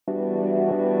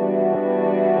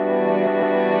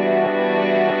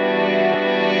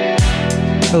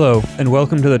Hello, and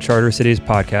welcome to the Charter Cities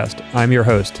podcast. I'm your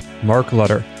host, Mark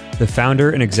Lutter, the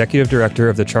founder and executive director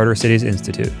of the Charter Cities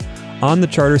Institute. On the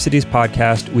Charter Cities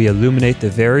podcast, we illuminate the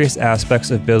various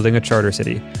aspects of building a charter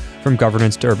city, from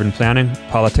governance to urban planning,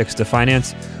 politics to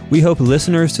finance. We hope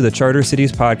listeners to the Charter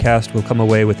Cities podcast will come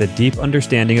away with a deep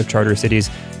understanding of charter cities,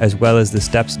 as well as the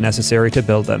steps necessary to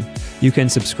build them. You can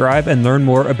subscribe and learn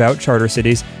more about charter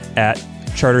cities at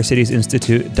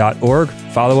chartercitiesinstitute.org.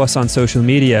 Follow us on social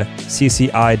media,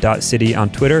 cci.city on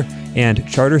Twitter, and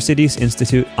Charter Cities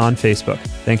Institute on Facebook.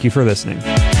 Thank you for listening.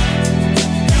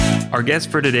 Our guest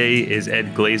for today is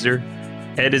Ed Glaeser.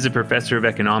 Ed is a professor of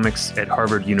economics at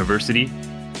Harvard University.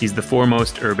 He's the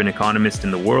foremost urban economist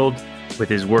in the world, with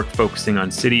his work focusing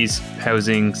on cities,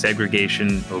 housing,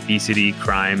 segregation, obesity,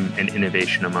 crime, and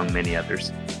innovation, among many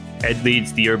others. Ed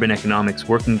leads the Urban Economics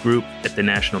Working Group at the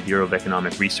National Bureau of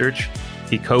Economic Research.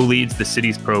 He co-leads the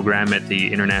Cities program at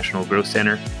the International Growth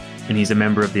Center, and he's a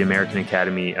member of the American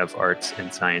Academy of Arts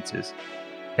and Sciences.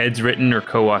 Ed's written or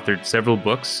co-authored several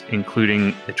books,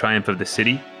 including The Triumph of the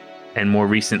City, and more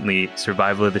recently,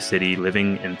 Survival of the City,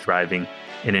 Living and Thriving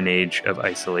in an Age of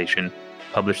Isolation,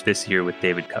 published this year with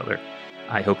David Cutler.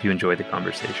 I hope you enjoy the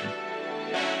conversation.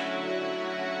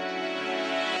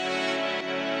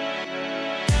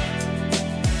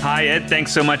 Hi, Ed.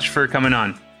 Thanks so much for coming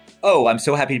on. Oh, I'm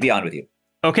so happy to be on with you.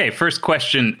 Okay, first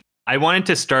question. I wanted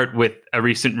to start with a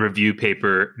recent review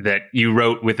paper that you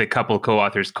wrote with a couple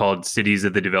co-authors called Cities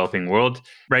of the Developing World.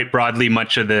 Right, broadly,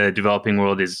 much of the developing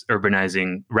world is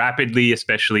urbanizing rapidly,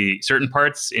 especially certain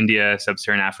parts, India,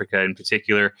 Sub-Saharan Africa in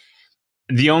particular.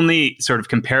 The only sort of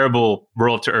comparable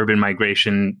rural to urban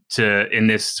migration in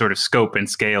this sort of scope and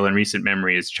scale in recent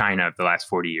memory is China of the last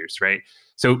 40 years, right?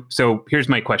 So here's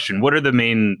my question. What are the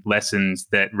main lessons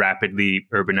that rapidly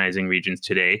urbanizing regions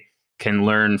today can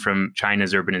learn from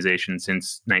China's urbanization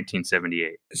since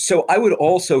 1978? So I would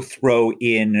also throw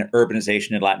in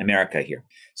urbanization in Latin America here.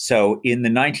 So in the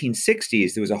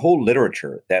 1960s, there was a whole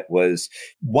literature that was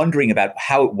wondering about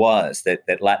how it was that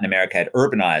Latin America had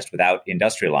urbanized without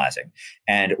industrializing,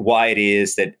 and why it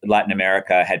is that Latin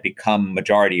America had become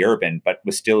majority urban, but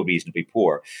was still reasonably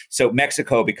poor. So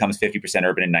Mexico becomes 50%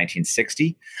 urban in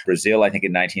 1960, Brazil, I think,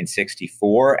 in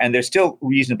 1964, and they're still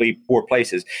reasonably poor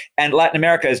places. And Latin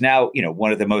America is now,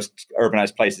 one of the most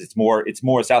urbanized places. It's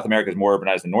more South America is more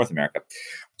urbanized than North America.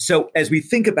 So as we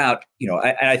think about,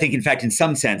 I think, in fact, in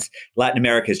some sense, Latin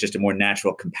America is just a more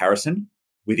natural comparison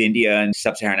with India and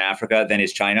Sub-Saharan Africa than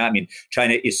is China. I mean,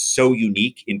 China is so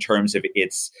unique in terms of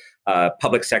its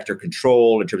public sector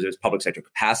control, in terms of its public sector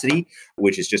capacity,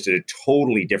 which is just at a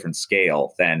totally different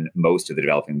scale than most of the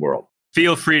developing world.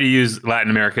 Feel free to use Latin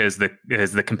America as the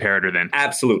comparator then.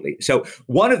 Absolutely. So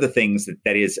one of the things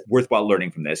that is worthwhile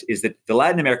learning from this is that the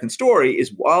Latin American story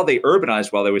is while they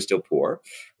urbanized while they were still poor,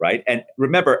 right? And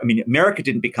remember, America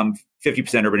didn't become 50%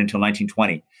 urban until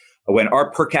 1920, when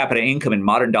our per capita income in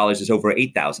modern dollars is over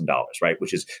 $8,000, right?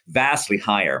 Which is vastly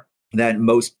higher than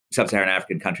most Sub-Saharan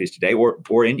African countries today,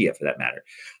 or India for that matter.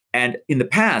 And in the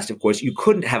past, of course, you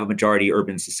couldn't have a majority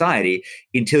urban society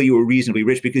until you were reasonably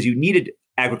rich, because you needed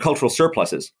agricultural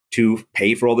surpluses to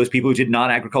pay for all those people who did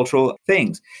non-agricultural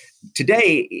things.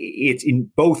 Today, it's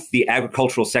in both the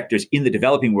agricultural sectors in the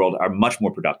developing world are much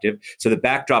more productive. So the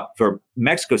backdrop for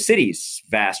Mexico City's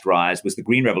vast rise was the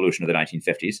Green Revolution of the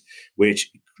 1950s, which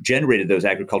generated those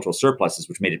agricultural surpluses,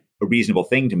 which made it a reasonable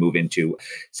thing to move into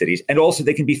cities. And also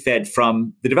they can be fed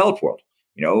from the developed world.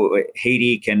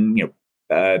 Haiti can,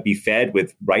 be fed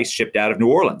with rice shipped out of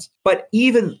New Orleans. But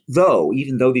even though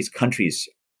these countries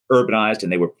urbanized and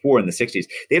they were poor in the 60s,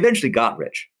 they eventually got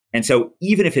rich. And so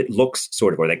even if it looks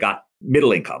or they got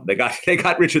middle income, they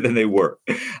got richer than they were.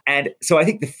 And so I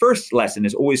think the first lesson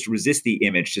is always to resist the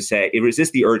urge to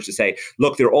say,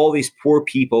 look, there are all these poor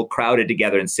people crowded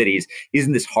together in cities.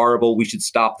 Isn't this horrible? We should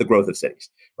stop the growth of cities.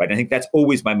 Right. I think that's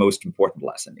always my most important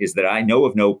lesson, is that I know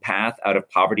of no path out of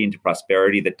poverty into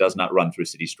prosperity that does not run through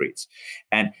city streets.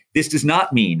 And this does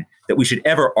not mean that we should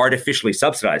ever artificially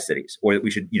subsidize cities, or that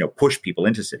we should, push people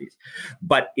into cities.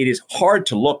 But it is hard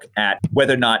to look at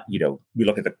whether or not, we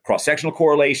look at the cross-sectional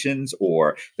correlations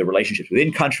or the relationships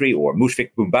within country, or Mushfiq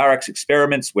Mubarak's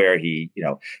experiments where he,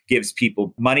 gives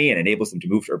people money and enables them to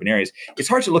move to urban areas. It's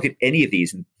hard to look at any of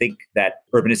these and think that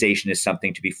urbanization is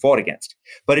something to be fought against.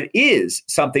 But it is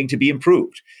something to be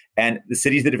improved. And the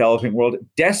cities of the developing world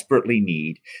desperately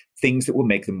need things that will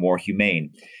make them more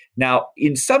humane. Now,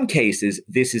 in some cases,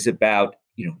 this is about,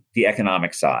 the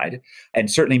economic side.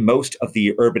 And certainly most of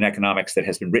the urban economics that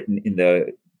has been written in the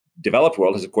developed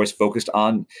world has, of course, focused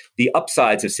on the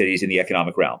upsides of cities in the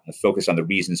economic realm, have focused on the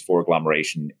reasons for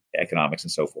agglomeration economics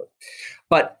and so forth.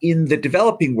 But in the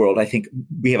developing world, I think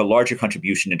we have a larger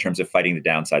contribution in terms of fighting the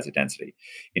downsides of density,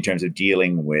 in terms of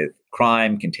dealing with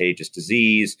crime, contagious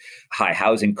disease, high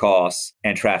housing costs,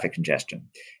 and traffic congestion.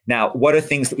 Now, what are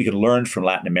things that we can learn from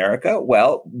Latin America?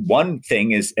 Well, one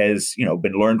thing is, as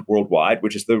been learned worldwide,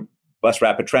 which is the bus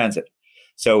rapid transit.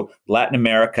 So Latin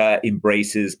America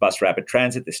embraces bus rapid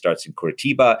transit. This starts in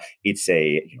Curitiba. It's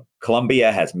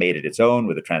Colombia has made it its own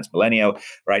with the Transmilenio,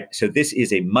 right? So this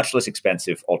is a much less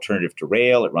expensive alternative to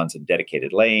rail. It runs in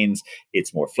dedicated lanes.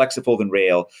 It's more flexible than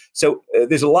rail. So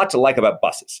there's a lot to like about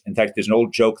buses. In fact, there's an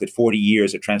old joke that 40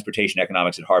 years of transportation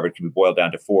economics at Harvard can be boiled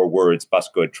down to 4 words: bus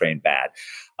good, train bad.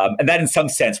 And that in some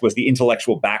sense was the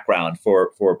intellectual background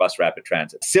for bus rapid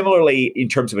transit. Similarly, in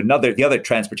terms of the other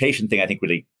transportation thing I think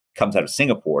really comes out of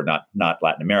Singapore, not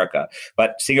Latin America.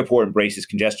 But Singapore embraces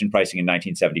congestion pricing in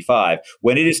 1975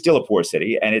 when it is still a poor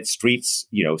city and its streets,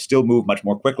 still move much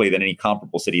more quickly than any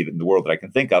comparable city in the world that I can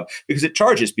think of, because it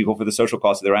charges people for the social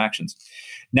cost of their actions.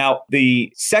 Now,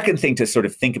 the second thing to sort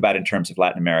of think about in terms of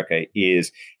Latin America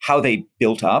is how they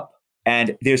built up.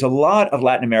 And there's a lot of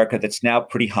Latin America that's now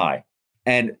pretty high.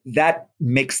 And that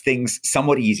makes things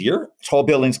somewhat easier. Tall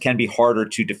buildings can be harder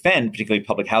to defend, particularly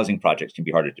public housing projects can be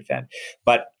harder to defend.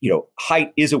 But,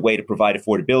 height is a way to provide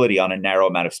affordability on a narrow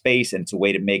amount of space, and it's a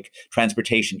way to make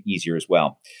transportation easier as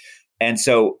well. And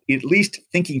so at least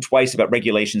thinking twice about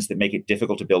regulations that make it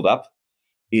difficult to build up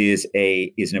is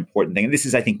an important thing. And this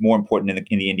is, I think, more important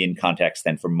in the Indian context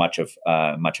than for much of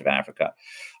Africa.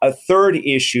 A third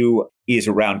issue is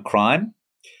around crime.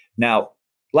 Now,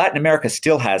 Latin America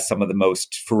still has some of the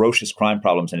most ferocious crime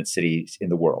problems in its cities in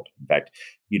the world. In fact,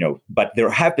 but there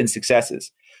have been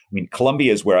successes. I mean,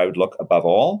 Colombia is where I would look above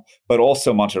all, but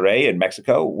also Monterrey in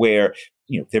Mexico, where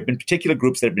there have been particular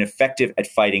groups that have been effective at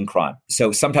fighting crime.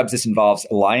 So sometimes this involves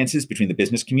alliances between the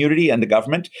business community and the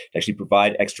government to actually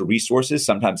provide extra resources.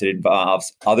 Sometimes it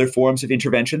involves other forms of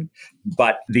intervention.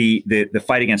 But the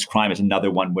fight against crime is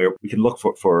another one where we can look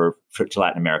to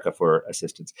Latin America for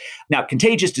assistance. Now,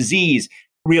 contagious disease.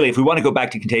 Really, if we want to go back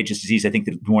to contagious disease, I think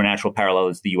the more natural parallel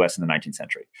is the U.S. in the 19th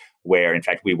century, where in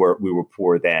fact we were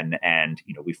poor then, and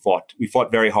we fought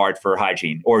very hard for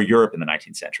hygiene, or Europe in the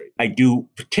 19th century. I do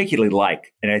particularly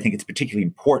like, and I think it's particularly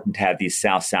important to have these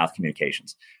South-South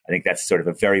communications. I think that's sort of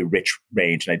a very rich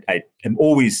range, and I am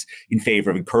always in favor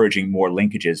of encouraging more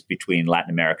linkages between Latin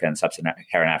America and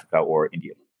Sub-Saharan Africa or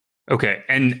India. Okay.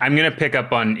 And I'm going to pick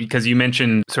up on, because you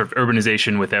mentioned sort of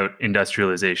urbanization without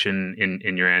industrialization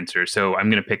in your answer. So I'm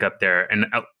going to pick up there. And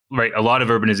right, a lot of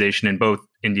urbanization in both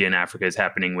India and Africa is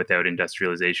happening without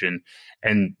industrialization.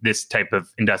 And this type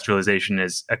of industrialization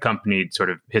has accompanied sort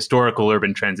of historical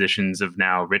urban transitions of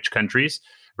now rich countries.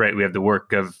 Right. We have the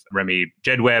work of Remy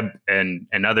Jedwab and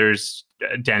others.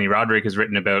 Danny Roderick has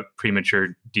written about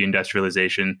premature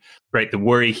deindustrialization. Right. The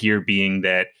worry here being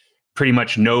that pretty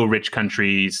much no rich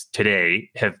countries today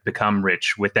have become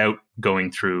rich without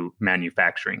going through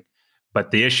manufacturing.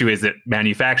 But the issue is that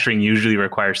manufacturing usually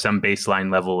requires some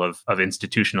baseline level of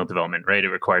institutional development, right? It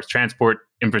requires transport,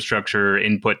 infrastructure,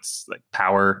 inputs like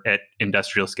power at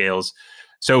industrial scales.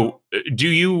 So do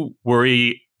you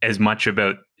worry as much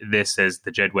about this as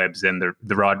the Jedwabs and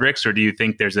the Rodericks, or do you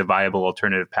think there's a viable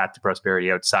alternative path to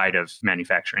prosperity outside of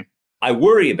manufacturing? I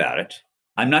worry about it.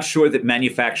 I'm not sure that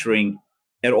manufacturing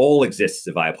at all exists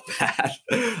as a viable path.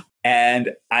 And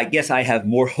I guess I have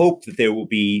more hope that there will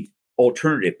be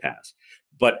alternative paths.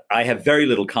 But I have very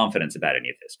little confidence about any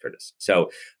of this, Curtis.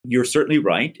 So you're certainly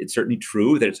right. It's certainly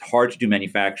true that it's hard to do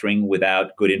manufacturing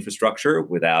without good infrastructure,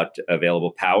 without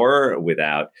available power,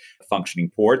 without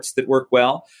functioning ports that work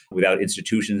well, without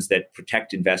institutions that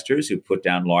protect investors who put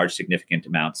down large, significant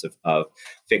amounts of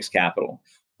fixed capital.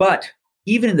 But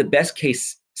even in the best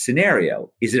case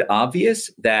scenario, is it obvious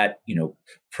that,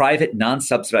 private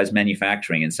non-subsidized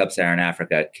manufacturing in sub-Saharan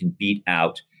Africa can beat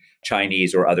out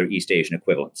Chinese or other East Asian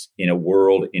equivalents in a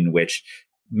world in which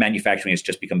manufacturing has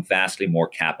just become vastly more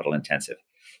capital intensive?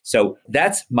 So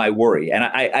that's my worry. And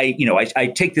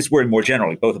I take this word more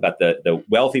generally, both about the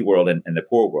wealthy world and the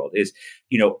poor world, is,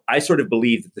 I sort of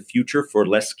believe that the future for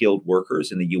less skilled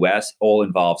workers in the US all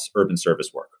involves urban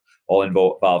service work. All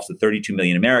involves the 32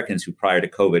 million Americans who prior to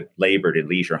COVID labored in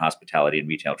leisure, hospitality, and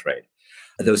retail trade.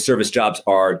 Those service jobs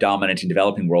are dominant in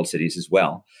developing world cities as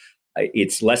well.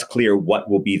 It's less clear what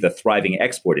will be the thriving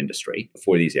export industry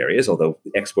for these areas, although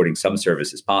exporting some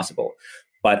service is possible.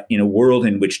 But in a world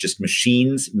in which just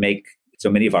machines make so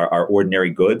many of our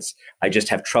ordinary goods, I just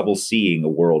have trouble seeing a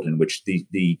world in which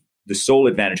the sole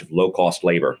advantage of low-cost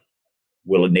labor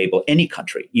will enable any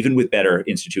country, even with better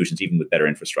institutions, even with better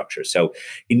infrastructure. So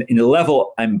in a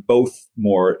level, I'm both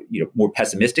more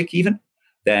pessimistic even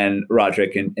than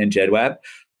Roderick and Jedwab,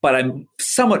 but I'm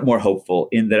somewhat more hopeful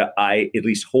in that I at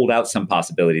least hold out some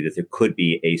possibility that there could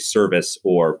be a service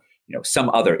or some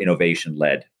other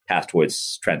innovation-led path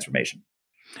towards transformation.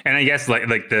 And I guess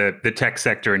like the tech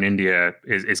sector in India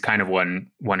is kind of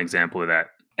one example of that.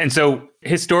 And so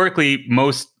historically,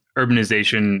 most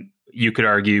urbanization, you could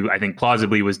argue, I think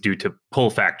plausibly, was due to pull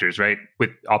factors, right?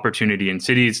 With opportunity in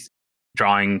cities,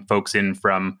 drawing folks in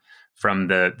from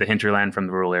the hinterland, from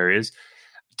the rural areas.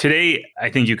 Today, I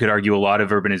think you could argue a lot of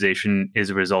urbanization is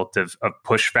a result of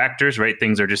push factors, right?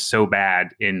 Things are just so bad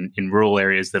in rural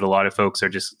areas that a lot of folks are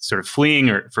just sort of fleeing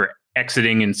or for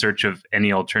exiting in search of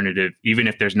any alternative, even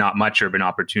if there's not much urban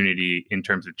opportunity in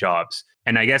terms of jobs.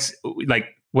 And I guess like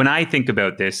when I think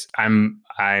about this, I'm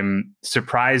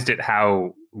surprised at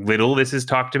how little this is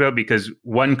talked about, because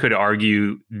one could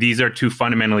argue these are two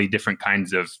fundamentally different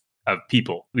kinds of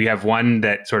people. We have one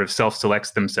that sort of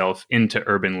self-selects themselves into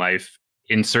urban life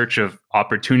in search of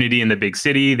opportunity in the big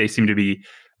city. They seem to be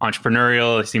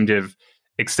entrepreneurial. They seem to have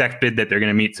accepted that they're going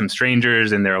to meet some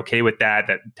strangers and they're okay with that.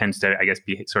 That tends to, I guess,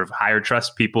 be sort of higher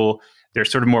trust people. They're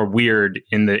sort of more weird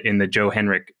in the Joe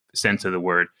Henrik sense of the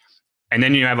word. And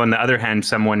then you have, on the other hand,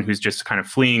 someone who's just kind of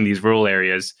fleeing these rural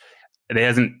areas. They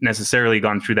hasn't necessarily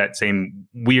gone through that same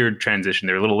weird transition.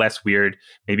 They're a little less weird,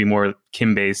 maybe more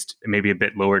Kim-based, maybe a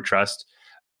bit lower trust.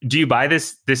 Do you buy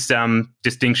this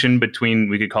distinction between,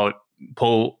 we could call it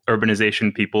pull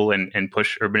urbanization people and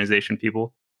push urbanization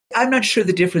people? I'm not sure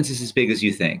the difference is as big as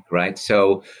you think, right?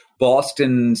 So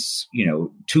Boston's,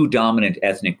 two dominant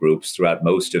ethnic groups throughout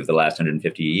most of the last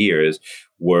 150 years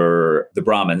were the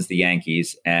Brahmins, the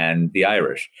Yankees, and the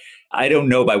Irish. I don't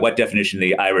know by what definition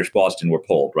the Irish Boston were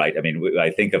pulled, right? I mean, I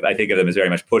think of them as very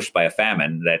much pushed by a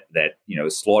famine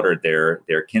that slaughtered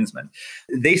their kinsmen.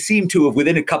 They seem to have,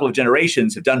 within a couple of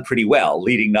generations, have done pretty well,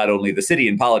 leading not only the city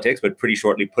in politics, but pretty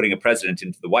shortly putting a president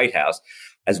into the White House,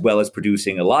 as well as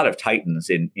producing a lot of titans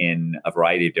in a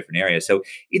variety of different areas. So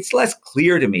it's less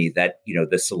clear to me that,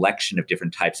 the selection of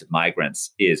different types of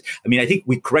migrants is. I mean, I think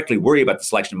we correctly worry about the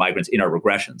selection of migrants in our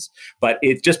regressions, but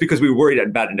it's just because we worried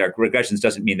about it in our regressions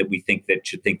doesn't mean that we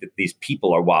should think that these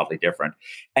people are wildly different.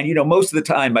 And, most of the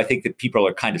time, I think that people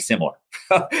are kind of similar,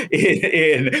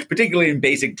 particularly in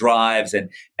basic drives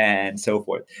and so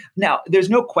forth. Now, there's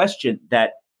no question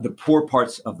that the poor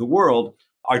parts of the world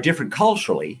are different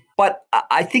culturally, but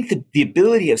I think that the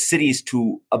ability of cities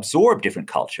to absorb different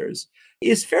cultures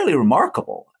is fairly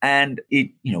remarkable. And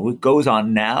it goes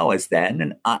on now as then.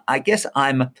 And I guess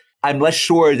I'm less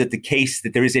sure that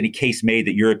there is any case made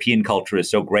that European culture is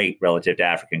so great relative to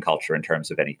African culture in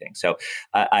terms of anything. So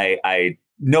I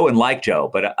know and like Joe,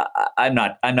 but I'm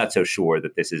not so sure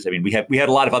that this is. I mean, we had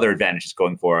a lot of other advantages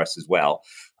going for us as well,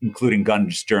 including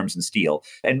guns, germs, and steel.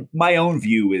 And my own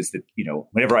view is that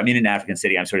whenever I'm in an African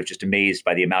city, I'm sort of just amazed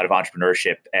by the amount of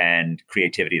entrepreneurship and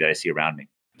creativity that I see around me.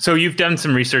 So you've done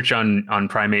some research on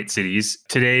primate cities.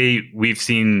 Today, we've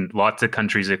seen lots of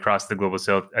countries across the global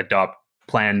south adopt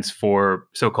plans for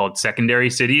so-called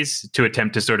secondary cities to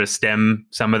attempt to sort of stem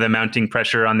some of the mounting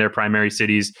pressure on their primary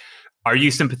cities. Are you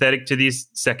sympathetic to these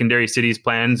secondary cities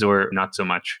plans or not so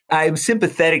much? I'm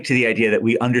sympathetic to the idea that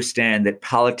we understand that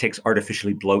politics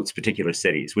artificially bloats particular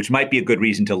cities, which might be a good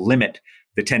reason to limit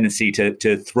the tendency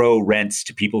to throw rents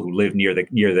to people who live near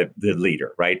the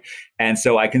leader, right? And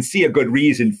so I can see a good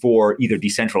reason for either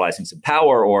decentralizing some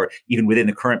power or even within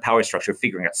the current power structure,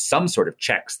 figuring out some sort of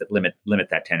checks that limit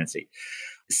that tendency.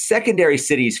 Secondary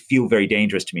cities feel very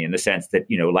dangerous to me in the sense that,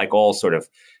 like all sort of,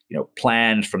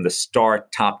 planned from the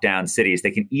start, top-down cities,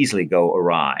 they can easily go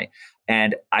awry.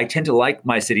 And I tend to like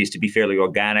my cities to be fairly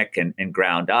organic and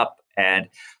ground up. And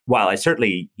while I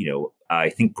certainly, I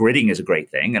think gridding is a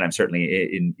great thing, and I'm certainly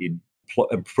in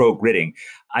pro-gridding,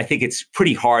 I think it's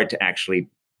pretty hard to actually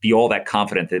be all that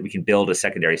confident that we can build a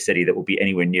secondary city that will be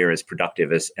anywhere near as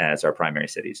productive as our primary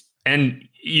cities. And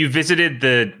you visited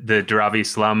the Dharavi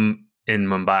slum in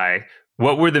Mumbai.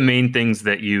 What were the main things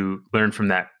that you learned from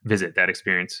that visit, that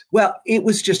experience? Well, it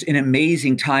was just an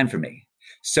amazing time for me.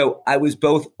 So I was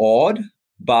both awed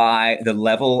by the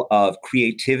level of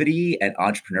creativity and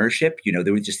entrepreneurship.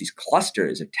 There were just these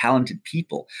clusters of talented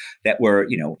people that were,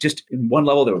 just in one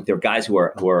level, there were guys who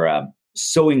were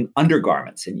sewing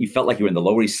undergarments, and you felt like you were in the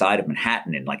Lower East Side of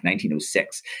Manhattan in like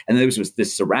 1906. And there was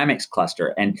this ceramics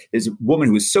cluster, and there's a woman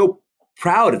who was so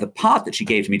proud of the pot that she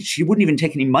gave to me. She wouldn't even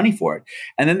take any money for it.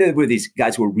 And then there were these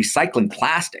guys who were recycling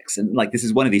plastics. And like, this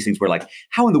is one of these things where like,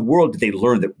 how in the world did they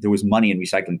learn that there was money in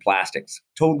recycling plastics?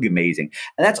 Totally amazing.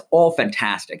 And that's all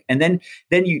fantastic. And then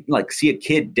you like see a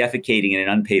kid defecating in an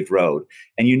unpaved road,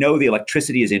 and you know the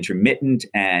electricity is intermittent,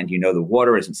 and you know the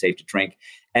water isn't safe to drink.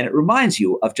 And it reminds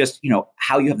you of just,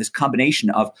 how you have this combination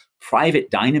of private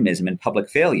dynamism and public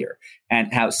failure,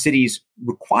 and how cities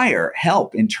require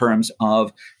help in terms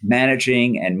of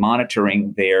managing and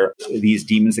monitoring these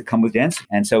demons that come with density.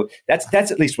 And so that's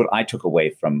at least what I took away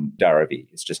from Dharavi.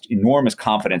 It's just enormous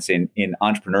confidence in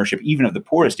entrepreneurship, even of the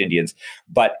poorest Indians,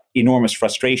 but enormous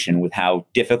frustration with how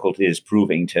difficult it is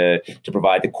proving to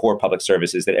provide the core public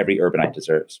services that every urbanite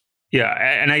deserves. Yeah,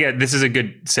 and I get this is a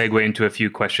good segue into a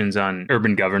few questions on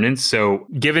urban governance. So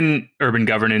given urban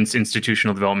governance,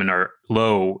 institutional development are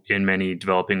low in many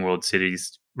developing world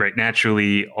cities, right?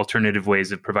 Naturally, alternative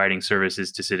ways of providing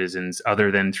services to citizens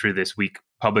other than through this weak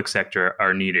public sector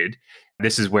are needed.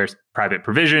 This is where private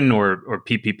provision or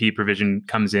PPP provision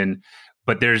comes in.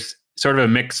 But there's sort of a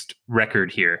mixed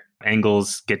record here.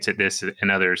 Engels gets at this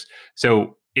and others.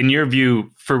 So in your view,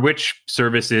 for which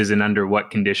services and under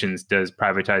what conditions does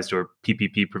privatized or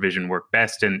PPP provision work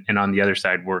best, and on the other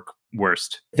side work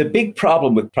worst? The big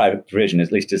problem with private provision,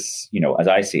 at least as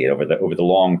I see it over the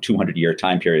long 200-year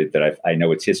time period that I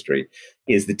know its history,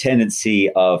 is the tendency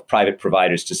of private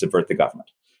providers to subvert the government.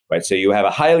 Right. So you have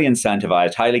a highly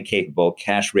incentivized, highly capable,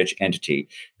 cash-rich entity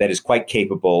that is quite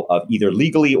capable of either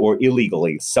legally or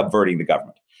illegally subverting the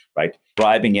government. Right,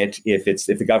 bribing it if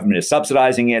the government is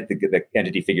subsidizing it, the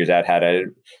entity figures out how to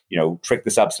trick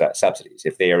the subsidies.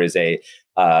 If there is a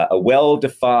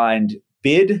well-defined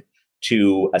bid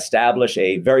to establish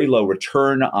a very low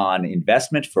return on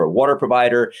investment for a water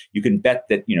provider, you can bet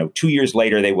that 2 years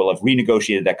later they will have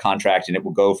renegotiated that contract and it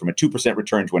will go from a 2%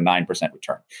 return to a 9%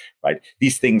 return. Right,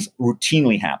 these things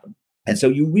routinely happen. And so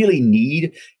you really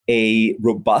need a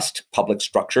robust public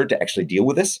structure to actually deal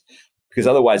with this, because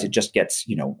otherwise it just gets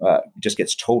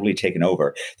totally taken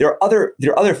over. There are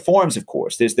other forms, of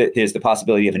course. There's the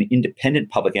possibility of an independent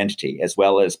public entity as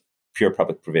well as pure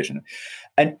public provision.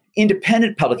 An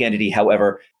independent public entity,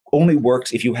 however, only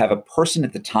works if you have a person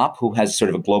at the top who has sort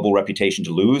of a global reputation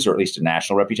to lose, or at least a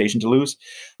national reputation to lose.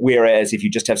 Whereas if you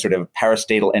just have sort of a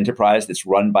parastatal enterprise that's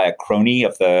run by a crony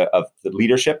of the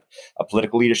leadership, a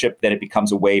political leadership, then it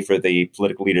becomes a way for the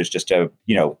political leaders just to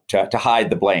hide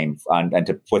the blame and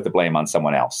to put the blame on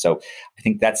someone else. So I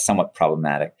think that's somewhat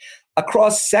problematic.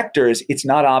 Across sectors, it's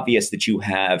not obvious that you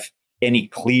have any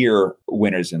clear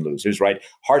winners and losers, right?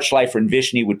 Hartschleifer and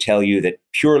Vishny would tell you that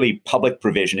purely public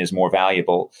provision is more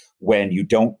valuable when you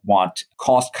don't want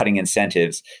cost-cutting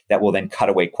incentives that will then cut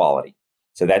away quality.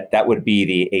 So that would be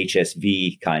the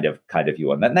HSV kind of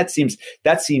view on that. And that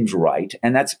seems right,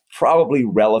 and that's probably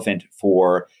relevant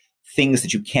for things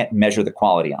that you can't measure the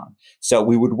quality on. So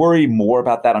we would worry more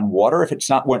about that on water if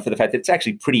weren't for the fact that it's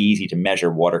actually pretty easy to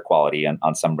measure water quality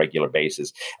on some regular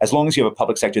basis, as long as you have a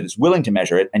public sector that's willing to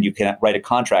measure it, and you can write a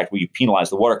contract where you penalize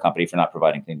the water company for not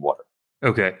providing clean water.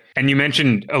 Okay. And you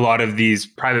mentioned a lot of these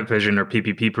private provision or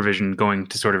PPP provision going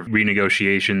to sort of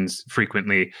renegotiations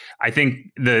frequently. I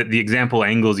think the example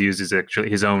Engels used is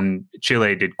actually his own.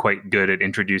 Chile did quite good at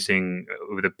introducing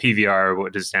the PVR,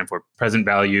 what does it stand for? Present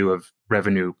value of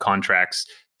revenue contracts,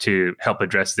 to help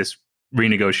address this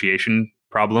renegotiation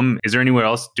problem. Is there anywhere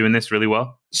else doing this really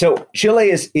well? So Chile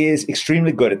is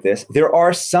extremely good at this. There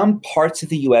are some parts of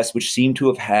the U.S. which seem to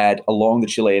have had, along the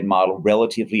Chilean model,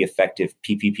 relatively effective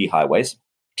PPP highways.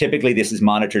 Typically, this is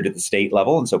monitored at the state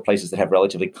level, and so places that have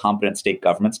relatively competent state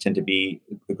governments tend to be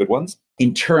the good ones.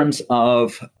 In terms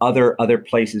of other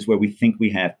places where we think we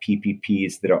have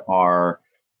PPPs that are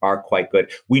quite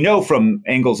good, we know from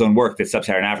Engels' own work that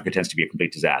sub-Saharan Africa tends to be a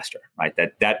complete disaster, right?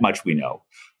 That much we know.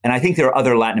 And I think there are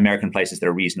other Latin American places that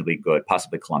are reasonably good,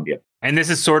 possibly Colombia. And this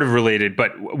is sort of related,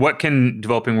 but what can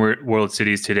developing world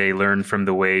cities today learn from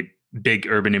the way big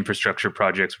urban infrastructure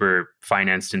projects were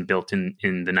financed and built in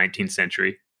the 19th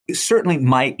century? Certainly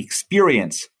my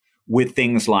experience with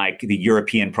things like the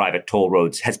European private toll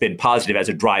roads has been positive as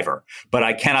a driver, but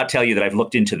I cannot tell you that I've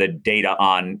looked into the data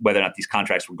on whether or not these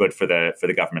contracts were good for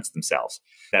the governments themselves.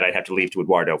 That I'd have to leave to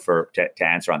Eduardo to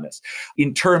answer on this.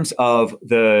 In terms of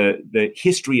the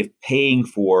history of paying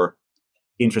for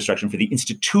infrastructure, for the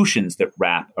institutions that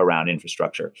wrap around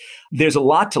infrastructure, there's a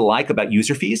lot to like about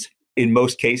user fees. In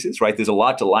most cases, right? There's a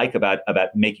lot to like about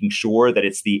making sure that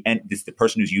it's the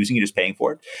person who's using it who's paying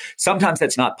for it. Sometimes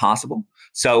that's not possible.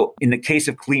 So in the case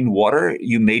of clean water,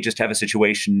 you may just have a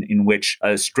situation in which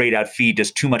a straight out fee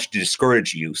does too much to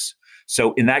discourage use.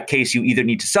 So in that case, you either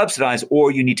need to subsidize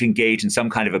or you need to engage in some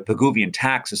kind of a Pigouvian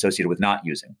tax associated with not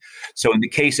using. So in the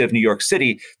case of New York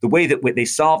City, the way that they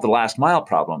solved the last mile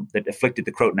problem that afflicted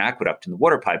the Croton Aqueduct and the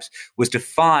water pipes was to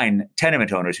fine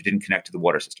tenement owners who didn't connect to the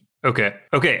water system. Okay.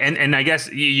 And I guess,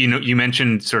 you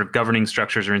mentioned sort of governing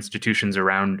structures or institutions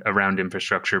around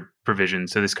infrastructure provision.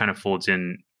 So this kind of folds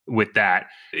in with that.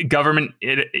 Government,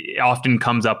 it often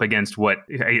comes up against what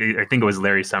I think it was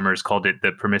Larry Summers called it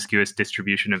the promiscuous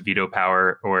distribution of veto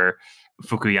power, or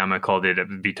Fukuyama called it a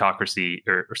vetocracy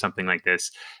or something like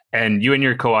this. And you and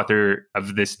your co-author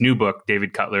of this new book,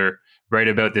 David Cutler, write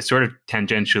about this sort of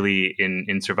tangentially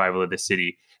in Survival of the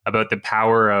City, about the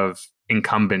power of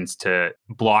incumbents to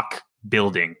block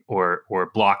building or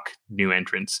block new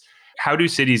entrants. How do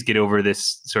cities get over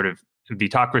this sort of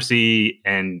vetocracy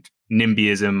and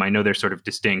NIMBYism? I know they're sort of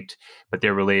distinct, but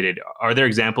they're related. Are there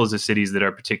examples of cities that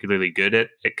are particularly good at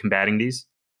combating these?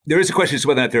 There is a question as to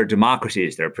whether or not there are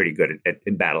democracies that are pretty good at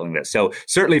battling this. So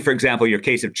certainly, for example, your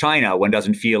case of China, one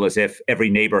doesn't feel as if every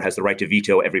neighbor has the right to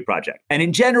veto every project. And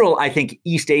in general, I think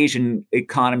East Asian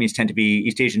polities tend to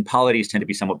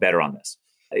be somewhat better on this.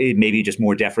 It may be just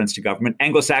more deference to government.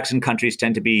 Anglo-Saxon countries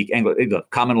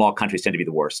common law countries tend to be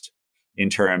the worst in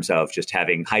terms of just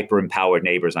having hyper-empowered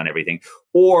neighbors on everything.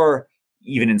 Or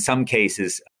even in some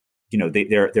cases,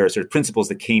 there are sort of principles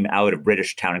that came out of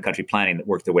British town and country planning that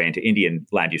worked their way into Indian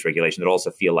land use regulation that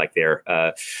also feel like they're,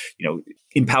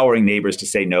 empowering neighbors to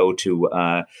say no to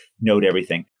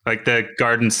everything. Like the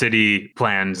Garden City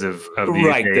plans of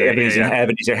right, the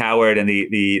Ebenezer Howard and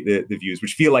the views,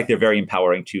 which feel like they're very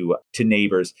empowering to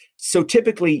neighbors. So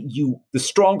typically, the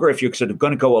stronger, if you're sort of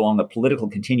going to go along the political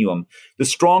continuum, the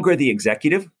stronger the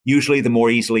executive, usually the more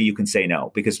easily you can say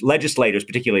no, because legislators,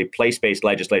 particularly place-based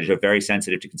legislators, are very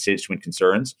sensitive to constituent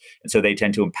concerns, and so they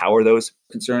tend to empower those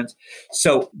concerns.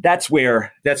 So that's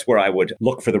where I would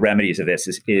look for the remedies of this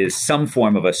is some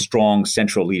form of a strong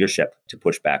central leadership to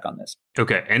push back on this.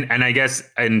 Okay. And I guess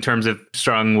in terms of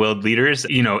strong-willed leaders,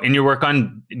 in your work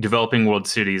on developing world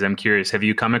cities, I'm curious, have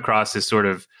you come across this sort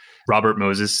of Robert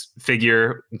Moses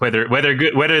figure, whether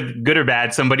good or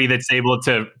bad, somebody that's able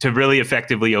to really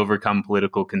effectively overcome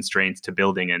political constraints to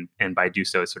building and by do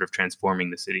so sort of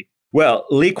transforming the city? Well,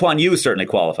 Lee Kuan Yew certainly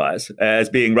qualifies as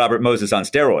being Robert Moses on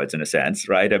steroids in a sense,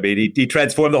 right? I mean, he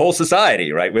transformed the whole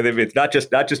society, right? With not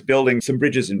just building some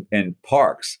bridges and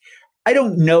parks. I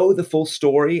don't know the full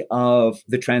story of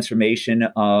the transformation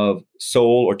of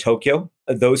Seoul or Tokyo.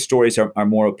 Those stories are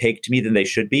more opaque to me than they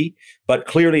should be. But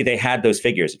clearly they had those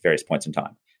figures at various points in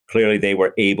time. Clearly they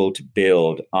were able to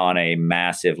build on a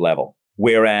massive level.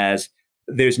 Whereas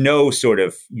there's no sort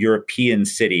of European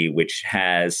city which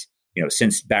has,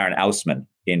 since Baron Haussmann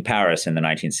in Paris in the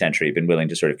 19th century, been willing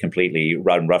to sort of completely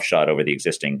run roughshod over the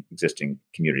existing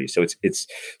community. So it's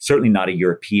certainly not a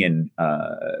European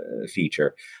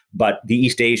feature, but the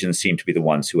East Asians seem to be the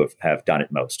ones who have done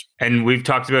it most. And we've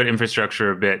talked about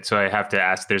infrastructure a bit, so I have to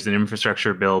ask, there's an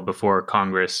infrastructure bill before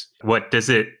Congress. What does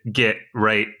it get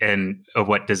right and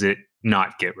what does it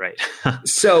not get right?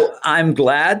 So I'm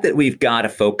glad that we've got a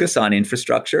focus on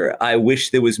infrastructure. I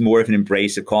wish there was more of an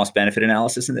embrace of cost-benefit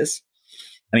analysis in this.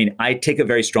 I mean, I take a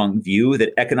very strong view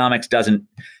that economics doesn't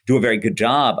do a very good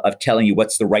job of telling you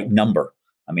what's the right number.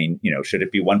 I mean, should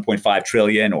it be 1.5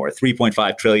 trillion or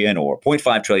 3.5 trillion or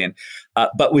 0.5 trillion?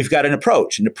 But we've got an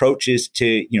approach. An approach is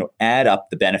to, add up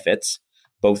the benefits,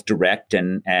 both direct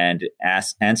and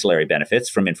ancillary benefits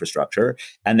from infrastructure.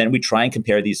 And then we try and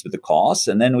compare these with the costs.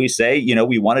 And then we say,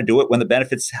 we want to do it when the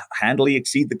benefits handily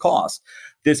exceed the costs.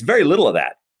 There's very little of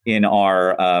that in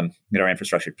our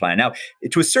infrastructure plan. Now,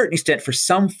 to a certain extent, for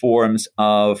some forms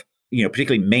of,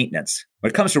 particularly maintenance,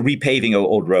 when it comes to repaving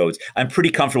old roads, I'm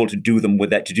pretty comfortable to do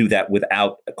that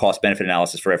without a cost-benefit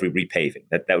analysis for every repaving.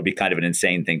 That would be kind of an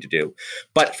insane thing to do.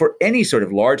 But for any sort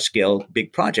of large-scale,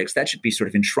 big projects, that should be sort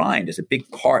of enshrined as a big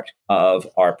part of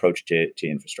our approach to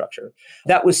infrastructure.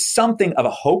 That was something of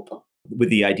a hope with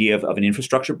the idea of an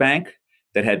infrastructure bank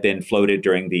that had been floated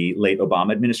during the late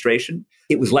Obama administration.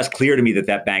 It was less clear to me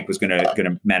that bank was going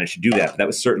to manage to do that. But that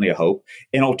was certainly a hope.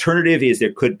 An alternative is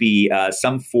there could be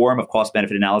some form of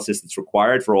cost-benefit analysis that's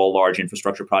required for all large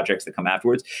infrastructure projects that come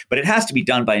afterwards, but it has to be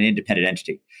done by an independent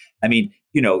entity. I mean,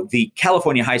 the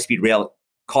California high-speed rail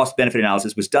cost-benefit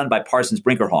analysis was done by Parsons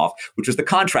Brinckerhoff, which was the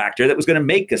contractor that was going to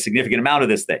make a significant amount of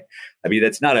this thing. I mean,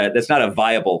 that's not a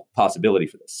viable possibility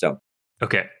for this. So.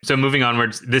 Okay, so moving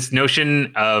onwards, this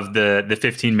notion of the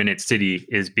 15-minute city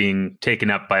is being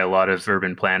taken up by a lot of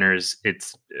urban planners.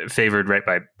 It's favored right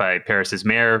by Paris's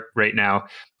mayor right now.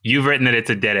 You've written that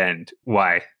it's a dead end.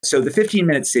 Why? So the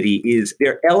 15-minute city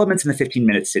there are elements in the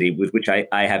 15-minute city with which I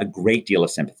have a great deal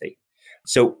of sympathy.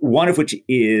 So one of which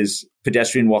is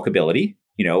pedestrian walkability.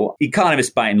 Economists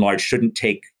by and large shouldn't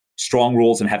take strong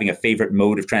rules and having a favorite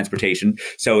mode of transportation.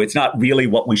 So it's not really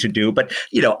what we should do. But,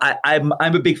 I'm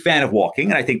a big fan of walking.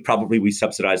 And I think probably we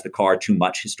subsidize the car too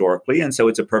much historically. And so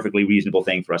it's a perfectly reasonable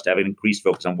thing for us to have an increased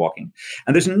focus on walking.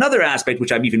 And there's another aspect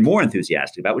which I'm even more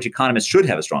enthusiastic about, which economists should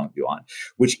have a strong view on,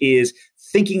 which is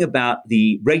thinking about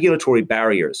the regulatory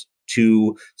barriers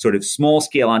to sort of small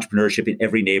scale entrepreneurship in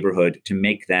every neighborhood to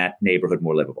make that neighborhood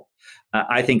more livable.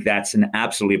 I think that's an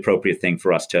absolutely appropriate thing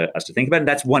for us to think about. And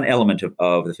that's one element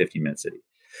of the 15-minute city.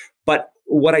 But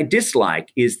what I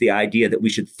dislike is the idea that we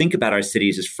should think about our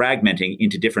cities as fragmenting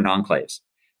into different enclaves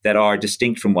that are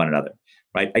distinct from one another,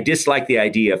 right? I dislike the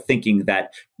idea of thinking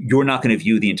that you're not going to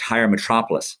view the entire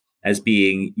metropolis as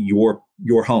being your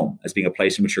home, as being a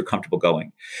place in which you're comfortable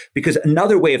going. Because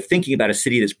another way of thinking about a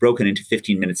city that's broken into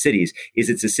 15-minute cities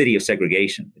is it's a city of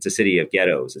segregation. It's a city of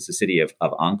ghettos. It's a city of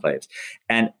enclaves.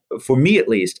 And for me, at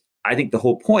least, I think the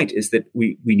whole point is that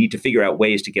we need to figure out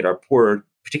ways to get our poor,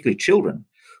 particularly children,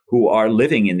 who are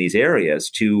living in these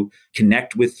areas to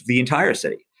connect with the entire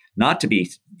city, not to be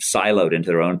siloed into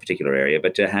their own particular area,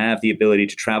 but to have the ability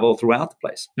to travel throughout the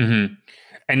place. Mm-hmm.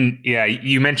 And yeah,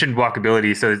 you mentioned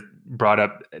walkability. So brought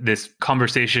up this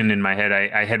conversation in my head.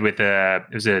 I had with it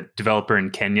was a developer in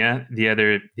Kenya the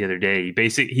other day.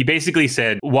 He basically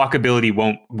said walkability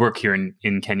won't work here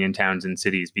in Kenyan towns and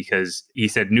cities because he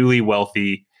said newly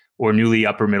wealthy or newly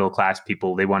upper middle class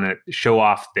people, they want to show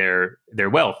off their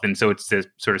wealth. And so it's this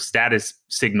sort of status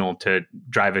signal to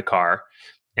drive a car.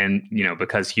 And,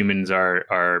 because humans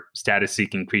are status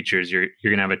seeking creatures, you're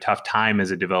going to have a tough time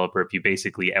as a developer if you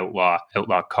basically outlaw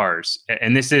cars.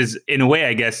 And this is, in a way,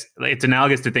 I guess, it's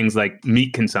analogous to things like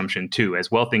meat consumption, too.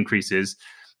 As wealth increases,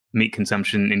 meat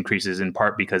consumption increases in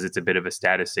part because it's a bit of a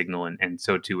status signal, and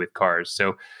so too with cars.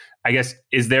 So I guess,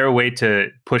 is there a way to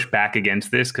push back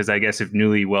against this? Because I guess if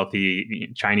newly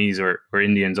wealthy Chinese or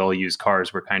Indians all use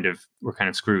cars, we're kind of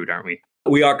screwed, aren't we?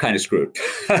 We are kind of screwed.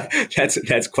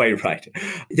 That's quite right.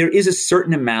 There is a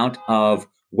certain amount of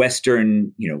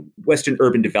Western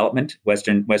urban development,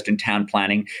 Western town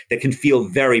planning that can feel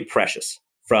very precious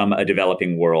from a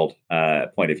developing world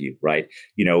point of view, right?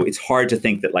 It's hard to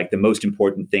think that like the most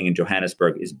important thing in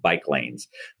Johannesburg is bike lanes,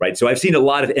 right? So I've seen a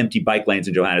lot of empty bike lanes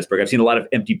in Johannesburg. I've seen a lot of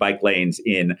empty bike lanes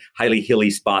in highly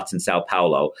hilly spots in Sao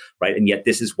Paulo, right? And yet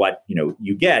this is what,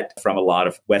 you get from a lot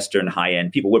of Western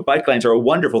high-end people, where bike lanes are a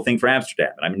wonderful thing for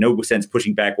Amsterdam. And I'm in no sense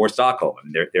pushing back or Stockholm. I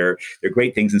mean, they're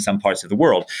great things in some parts of the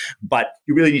world, but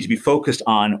you really need to be focused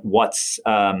on what's,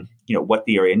 what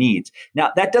the area needs.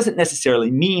 Now, that doesn't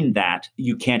necessarily mean that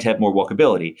you can't have more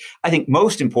walkability. I think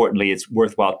most importantly, it's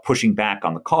worthwhile pushing back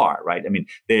on the car, right? I mean,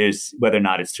 there's whether or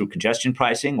not it's through congestion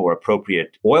pricing or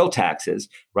appropriate oil taxes,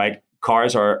 right?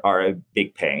 Cars are a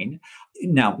big pain.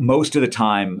 Now, most of the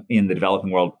time in the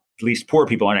developing world, at least poor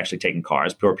people aren't actually taking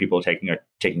cars. Poor people are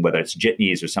taking whether it's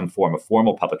jitneys or some form of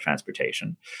formal public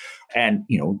transportation. And,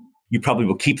 you probably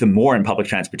will keep them more in public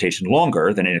transportation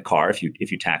longer than in a car if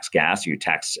you tax gas or you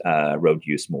tax road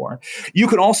use more. You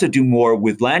can also do more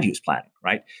with land use planning,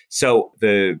 right? So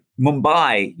the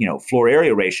Mumbai, floor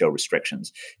area ratio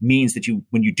restrictions means that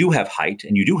when you do have height,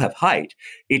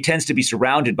 it tends to be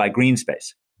surrounded by green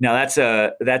space. Now that's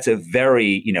a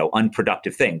very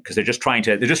unproductive thing because they're just trying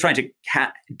to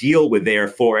deal with their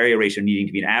floor area ratio needing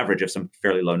to be an average of some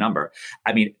fairly low number.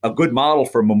 I mean, a good model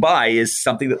for Mumbai is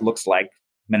something that looks like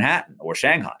Manhattan or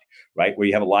Shanghai, right? Where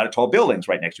you have a lot of tall buildings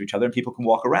right next to each other and people can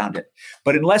walk around it.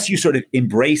 But unless you sort of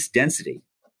embrace density,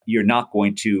 you're not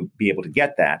going to be able to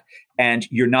get that. And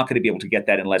you're not going to be able to get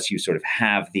that unless you sort of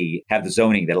have the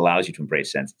zoning that allows you to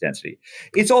embrace density.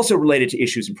 It's also related to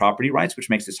issues in property rights, which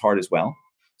makes this hard as well.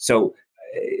 So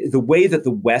the way that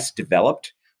the West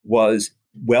developed was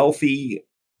wealthy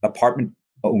apartment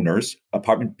builders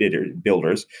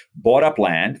bought up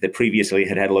land that previously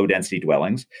had low density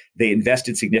dwellings. They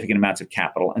invested significant amounts of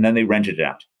capital and then they rented it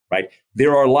out, right?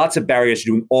 There are lots of barriers to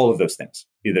doing all of those things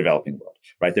in the developing world,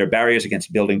 right? There are barriers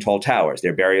against building tall towers.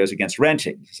 There are barriers against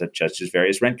renting, such as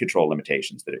various rent control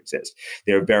limitations that exist.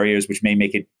 There are barriers which may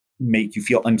make you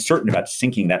feel uncertain about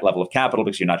sinking that level of capital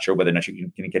because you're not sure whether or not you're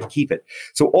going to get to keep it.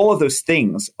 So all of those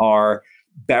things are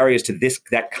barriers to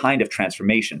that kind of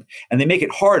transformation. And they make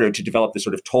it harder to develop the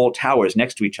sort of tall towers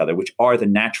next to each other, which are the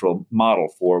natural model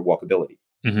for walkability.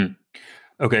 Mm-hmm.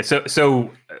 Okay.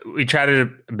 So we chatted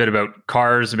a bit about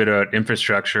cars, a bit about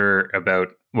infrastructure, about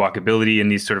walkability, and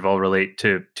these sort of all relate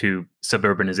to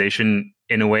suburbanization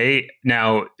in a way.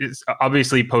 Now,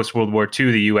 obviously post-World War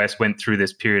II, the US went through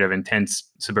this period of intense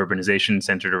suburbanization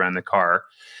centered around the car.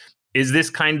 Is this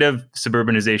kind of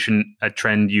suburbanization a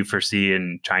trend you foresee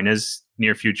in China's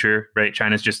near future, right?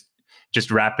 China's just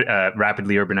just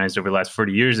rapidly urbanized over the last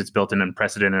 40 years. It's built an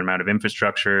unprecedented amount of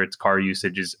infrastructure. Its car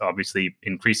usage is obviously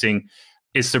increasing.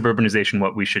 Is suburbanization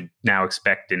what we should now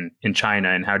expect in China?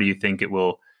 And how do you think it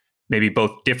will maybe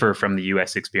both differ from the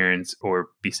US experience or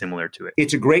be similar to it?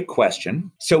 It's a great question.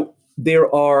 So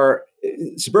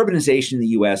suburbanization in the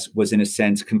US was in a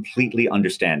sense completely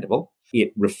understandable.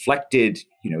 It reflected,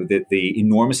 the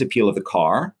enormous appeal of the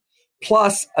car,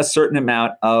 plus a certain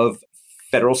amount of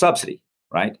federal subsidy,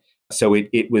 right? So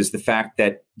it was the fact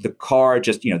that the car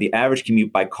the average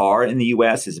commute by car in the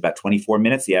US is about 24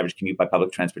 minutes. The average commute by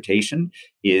public transportation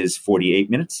is 48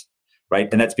 minutes, right?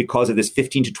 And that's because of this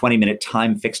 15 to 20 minute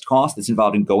time fixed cost that's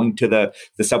involved in going to the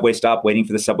subway stop, waiting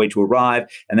for the subway to arrive,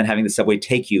 and then having the subway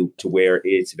take you to where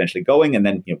it's eventually going, and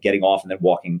then getting off and then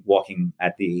walking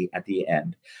at the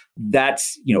end.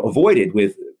 That's avoided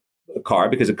with a car,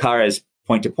 because a car is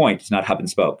point to point. It's not hub and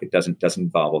spoke. It doesn't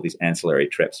involve all these ancillary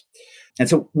trips. And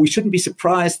so we shouldn't be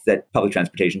surprised that public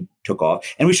transportation took off.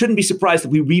 And we shouldn't be surprised that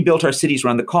we rebuilt our cities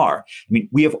around the car. I mean,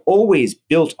 we have always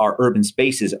built our urban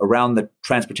spaces around the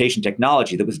transportation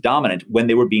technology that was dominant when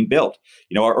they were being built.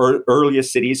 Our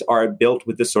earliest cities are built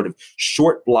with this sort of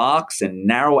short blocks and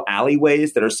narrow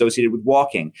alleyways that are associated with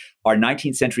walking. Our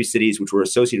 19th century cities, which were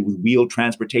associated with wheeled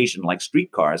transportation like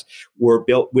streetcars, were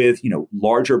built with,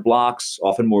 larger blocks,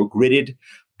 often more gridded.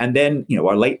 And then,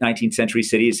 our late 19th century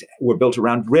cities were built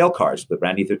around rail cars that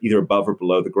ran either above or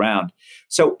below the ground.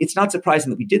 So it's not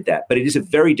surprising that we did that, but it is a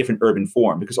very different urban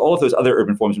form, because all of those other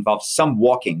urban forms involve some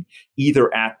walking,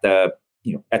 either at the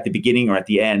beginning or at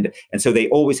the end. And so they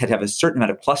always had to have a certain amount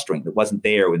of clustering that wasn't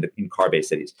there in car-based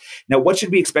cities. Now, what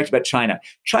should we expect about China?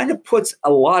 China puts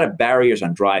a lot of barriers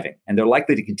on driving, and they're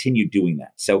likely to continue doing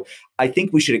that. So I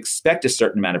think we should expect a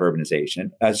certain amount of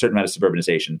urbanization, a certain amount of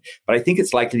suburbanization, but I think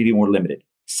it's likely to be more limited.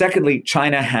 Secondly,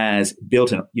 China has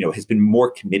has been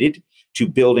more committed to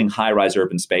building high-rise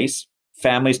urban space.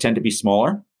 Families tend to be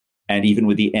smaller. And even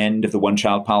with the end of the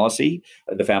one-child policy,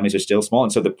 the families are still small.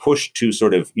 And so the push to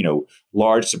sort of,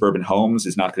 large suburban homes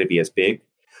is not going to be as big.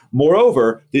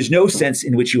 Moreover, there's no sense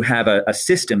in which you have a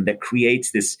system that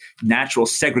creates this natural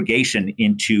segregation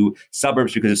into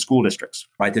suburbs because of school districts,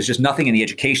 right? There's just nothing in the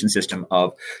education system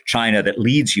of China that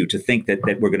leads you to think that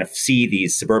we're going to see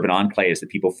these suburban enclaves that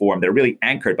people form. They're really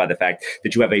anchored by the fact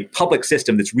that you have a public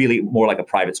system that's really more like a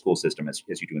private school system as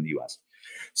you do in the US.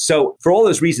 So for all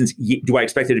those reasons, do I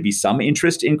expect there to be some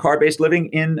interest in car-based living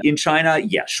in China?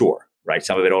 Yeah, sure. Right.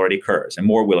 Some of it already occurs, and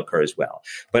more will occur as well.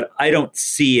 But I don't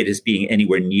see it as being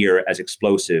anywhere near as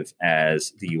explosive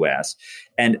as the US.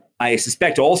 And I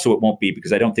suspect also it won't be,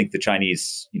 because I don't think the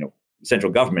Chinese,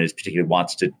 central government particularly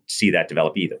wants to see that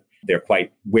develop either. They're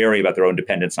quite wary about their own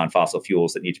dependence on fossil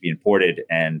fuels that need to be imported,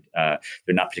 and they're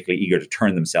not particularly eager to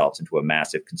turn themselves into a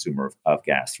massive consumer of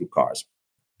gas through cars.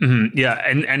 Mm-hmm. Yeah.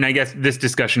 And I guess this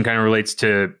discussion kind of relates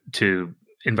to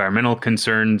environmental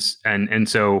concerns. And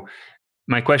so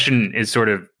my question is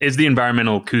is the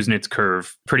environmental Kuznets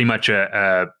curve pretty much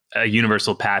a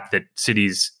universal path that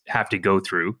cities have to go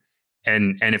through?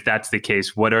 And if that's the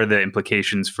case, what are the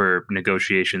implications for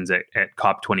negotiations at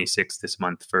COP26 this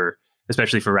month,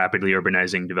 especially for rapidly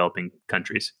urbanizing developing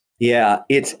countries? Yeah,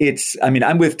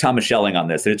 I'm with Thomas Schelling on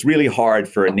this. That it's really hard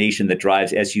for a nation that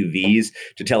drives SUVs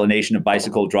to tell a nation of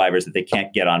bicycle drivers that they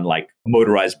can't get on like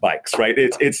motorized bikes, right?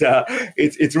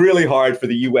 It's really hard for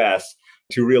the US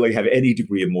to really have any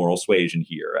degree of moral suasion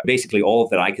here. Basically, all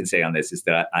that I can say on this is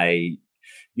that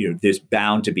there's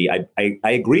bound to be, I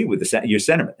agree with your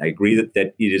sentiment. I agree that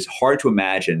it is hard to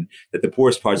imagine that the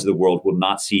poorest parts of the world will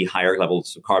not see higher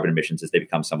levels of carbon emissions as they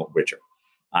become somewhat richer.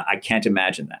 I can't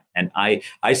imagine that. And I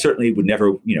certainly would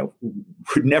never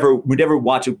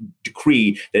want to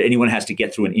decree that anyone has to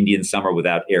get through an Indian summer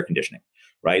without air conditioning,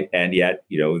 right? And yet,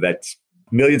 that's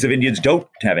millions of Indians don't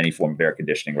have any form of air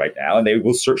conditioning right now, and they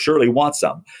will surely want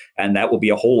some. And that will be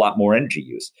a whole lot more energy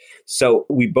use. So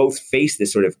we both face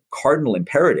this sort of cardinal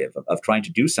imperative of trying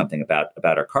to do something about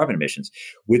our carbon emissions,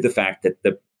 with the fact that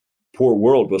the poor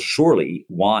world will surely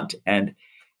want, and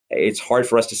it's hard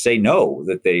for us to say no,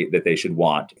 that they should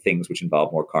want things which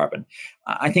involve more carbon.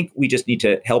 I think we just need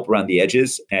to help around the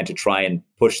edges and to try and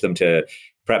push them to.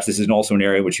 Perhaps this is also an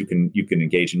area in which you can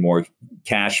engage in more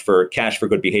cash for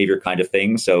good behavior kind of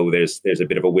thing. So there's a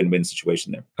bit of a win-win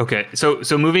situation there. Okay, so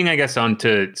moving, I guess, on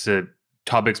to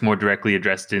topics more directly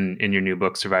addressed in your new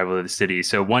book, Survival of the City.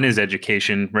 So one is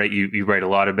education, right? You write a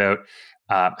lot about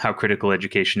how critical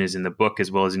education is in the book, as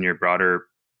well as in your broader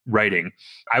writing.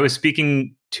 I was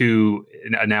speaking to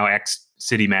a now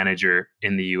ex-city manager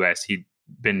in the US. He'd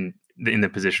been in the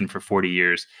position for 40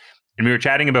 years. And we were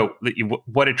chatting about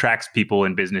what attracts people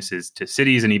and businesses to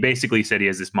cities. And he basically said he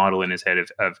has this model in his head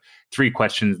of three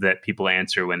questions that people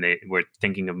answer when they were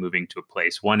thinking of moving to a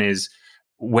place. One is,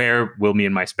 where will me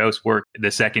and my spouse work?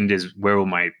 The second is, where will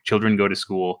my children go to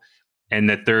school? And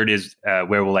the third is,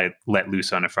 where will I let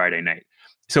loose on a Friday night?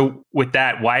 So with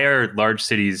that, why are large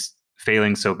cities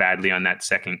failing so badly on that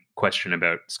second question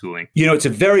about schooling? It's a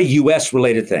very U.S.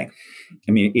 related thing.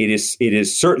 I mean, it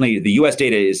is certainly, the U.S.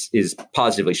 data is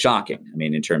positively shocking. I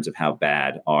mean, in terms of how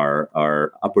bad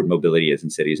our upward mobility is in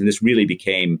cities. And this really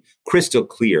became crystal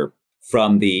clear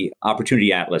from the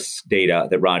Opportunity Atlas data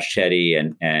that Raj Chetty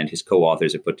and his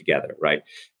co-authors have put together, right?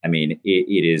 I mean,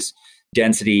 it is...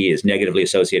 Density is negatively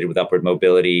associated with upward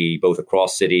mobility, both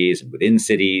across cities and within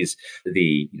cities.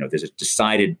 There's a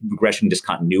decided regression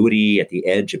discontinuity at the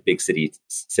edge of big city,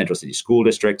 central city school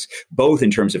districts, both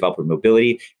in terms of upward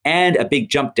mobility and a big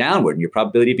jump downward in your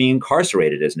probability of being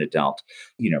incarcerated as an adult.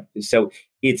 So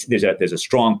there's a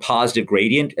strong positive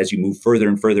gradient as you move further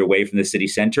and further away from the city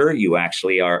center. You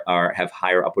actually have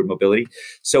higher upward mobility.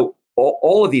 So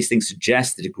all of these things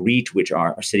suggest the degree to which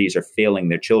our cities are failing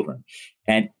their children.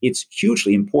 And it's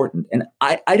hugely important. And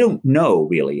I don't know,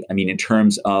 really, I mean, in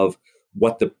terms of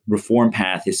what the reform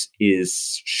path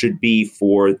should be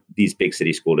for these big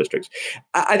city school districts.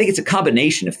 I think it's a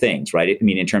combination of things, right? I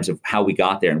mean, in terms of how we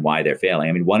got there and why they're failing.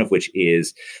 I mean, one of which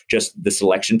is just the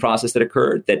selection process that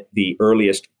occurred, that the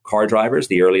earliest car drivers,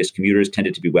 the earliest commuters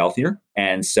tended to be wealthier.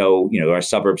 And so, our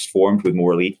suburbs formed with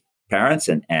more elite parents,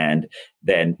 and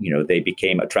then they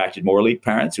became attracted more elite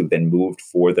parents who then moved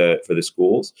for the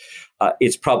schools.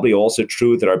 It's probably also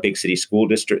true that our big city school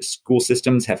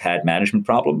systems have had management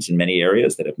problems in many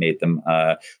areas that have made them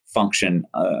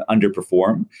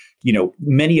underperform.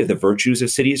 Many of the virtues of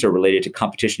cities are related to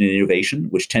competition and innovation,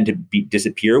 which tend to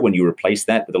disappear when you replace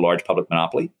that with a large public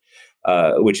monopoly.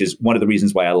 Which is one of the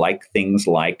reasons why I like things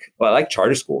like, I like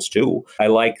charter schools too. I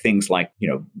like things like,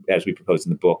 as we propose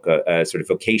in the book, a sort of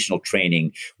vocational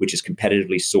training, which is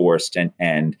competitively sourced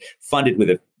and funded with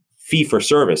a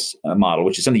fee-for-service model,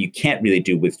 which is something you can't really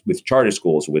do with charter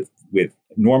schools, with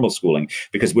normal schooling,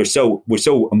 because we're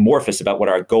so amorphous about what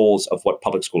our goals of what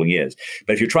public schooling is.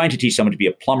 But if you're trying to teach someone to be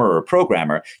a plumber or a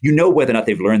programmer, whether or not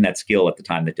they've learned that skill at the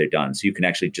time that they're done. So you can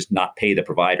actually just not pay the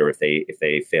provider if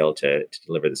they fail to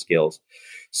deliver the skills.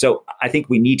 So I think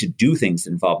we need to do things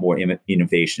that involve more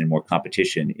innovation and more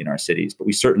competition in our cities, but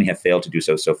we certainly have failed to do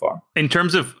so far. In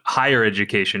terms of higher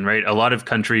education, right? A lot of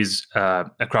countries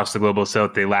across the global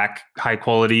south, they lack high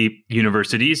quality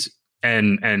universities.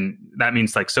 And that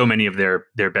means like so many of their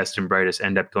best and brightest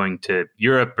end up going to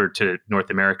Europe or to North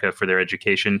America for their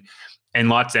education, and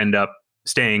lots end up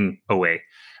staying away.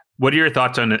 What are your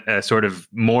thoughts on a sort of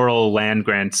moral land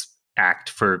grants act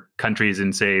for countries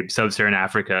in, say, sub-Saharan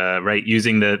Africa, right?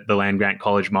 Using the land grant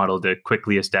college model to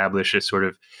quickly establish a sort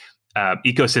of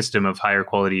ecosystem of higher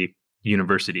quality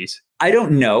universities? I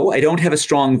don't know. I don't have a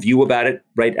strong view about it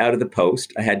right out of the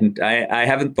post. I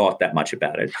haven't thought that much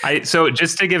about it. So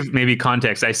just to give maybe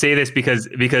context, I say this because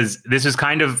this is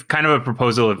kind of a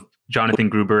proposal of Jonathan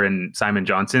Gruber and Simon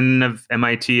Johnson of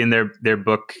MIT in their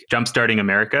book Jumpstarting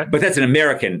America. But that's an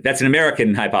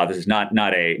American hypothesis, not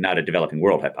a developing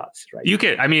world hypothesis, right? You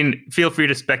can, feel free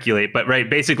to speculate, but right,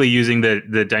 basically using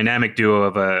the dynamic duo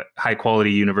of a high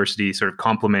quality university sort of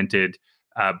complemented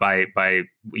by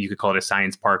you could call it a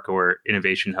science park or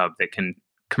innovation hub that can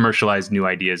commercialize new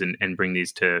ideas and bring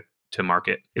these to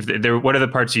market. What are the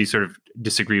parts you sort of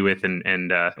disagree with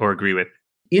and or agree with?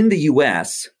 In the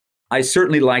U.S., I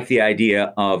certainly like the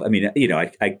idea of,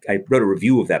 I wrote a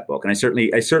review of that book, and I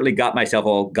certainly got myself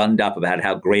all gunned up about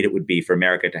how great it would be for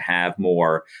America to have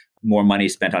more money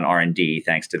spent on R&D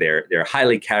thanks to their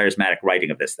highly charismatic writing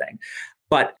of this thing.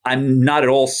 But I'm not at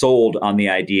all sold on the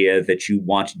idea that you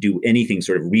want to do anything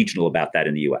sort of regional about that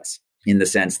in the U.S., in the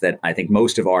sense that I think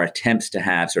most of our attempts to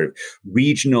have sort of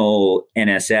regional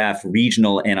NSF,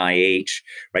 regional NIH,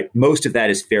 right, most of that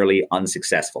is fairly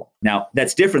unsuccessful. Now,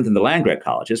 that's different than the land-grant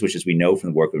colleges, which, as we know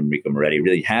from the work of Enrico Moretti,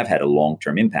 really have had a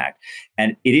long-term impact.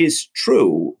 And it is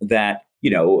true that,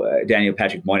 Daniel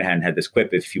Patrick Moynihan had this quip,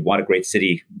 if you want a great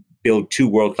city, build 2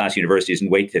 world-class universities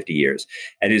and wait 50 years.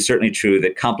 And it is certainly true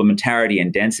that complementarity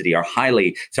and density are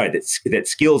that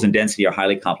skills and density are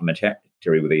highly complementary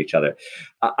with each other.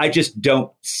 I just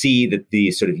don't see that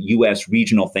the sort of U.S.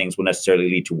 regional things will necessarily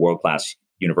lead to world-class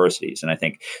universities. And I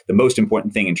think the most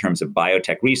important thing in terms of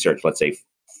biotech research, let's say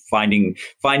finding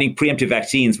preemptive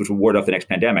vaccines which will ward off the next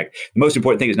pandemic. The most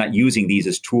important thing is not using these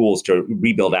as tools to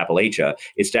rebuild Appalachia.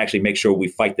 It's to actually make sure we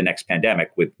fight the next pandemic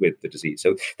with the disease.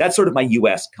 So that's sort of my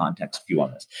U.S. context view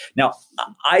on this. Now,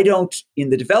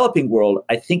 in the developing world,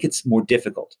 I think it's more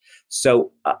difficult.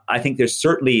 So I think there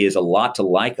certainly is a lot to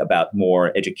like about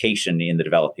more education in the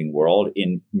developing world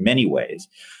in many ways.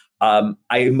 I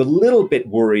am a little bit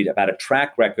worried about a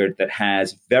track record that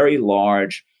has very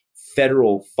large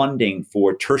federal funding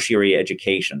for tertiary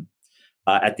education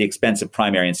at the expense of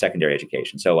primary and secondary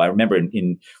education. So I remember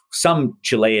in some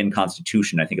Chilean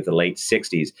constitution, I think of the late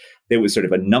 60s, there was sort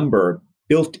of a number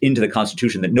built into the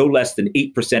Constitution that no less than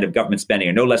 8% of government spending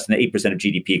or no less than 8% of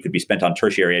GDP could be spent on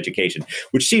tertiary education,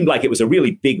 which seemed like it was a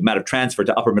really big amount of transfer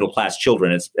to upper middle class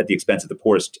children at the expense of the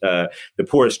poorest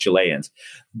Chileans.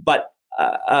 But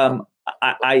that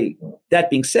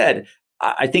being said,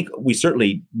 I think we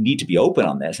certainly need to be open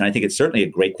on this. And I think it's certainly a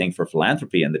great thing for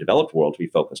philanthropy in the developed world to be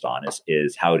focused on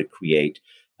is how to create,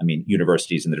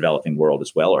 universities in the developing world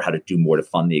as well, or how to do more to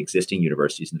fund the existing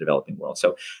universities in the developing world.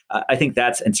 So I think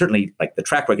and certainly like the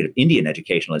track record of Indian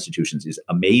educational institutions is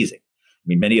amazing.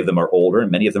 Many of them are older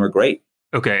and many of them are great.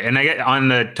 Okay. And I get on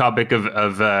the topic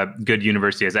of good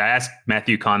universities, I asked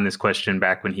Matthew Kahn this question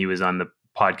back when he was on the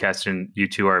podcast, and you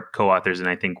two are co-authors and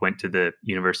I think went to the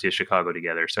University of Chicago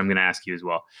together. So I'm going to ask you as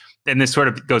well. And this sort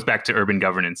of goes back to urban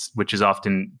governance, which is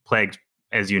often plagued,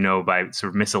 as you know, by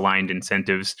sort of misaligned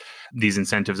incentives. These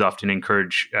incentives often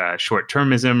encourage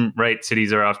short-termism, right?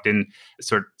 Cities are often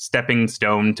sort of stepping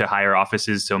stone to higher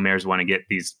offices. So mayors want to get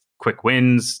these quick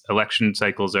wins. Election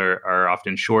cycles are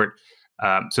often short.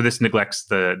 So this neglects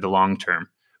the long term.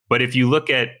 But if you look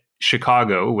at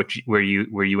Chicago, where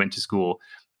you went to school,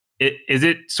 is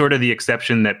it sort of the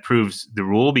exception that proves the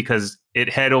rule? Because it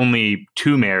had only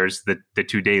two mayors, the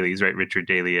two Daleys, right? Richard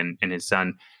Daley and his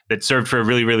son, that served for a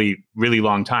really, really, really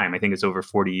long time. I think it's over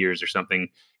 40 years or something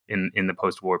in the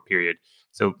post-war period.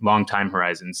 So long time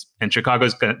horizons. And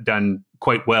Chicago's done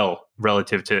quite well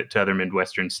relative to other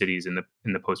Midwestern cities in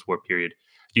the post-war period.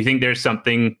 Do you think there's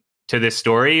something to this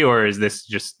story, or is this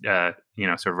just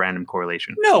sort of random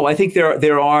correlation? No, I think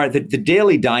there are. The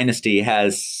Daley dynasty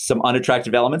has some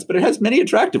unattractive elements, but it has many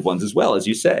attractive ones as well, as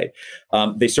you say.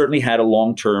 They certainly had a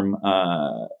long-term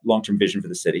vision for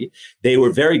the city. They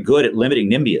were very good at limiting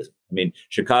NIMBYism.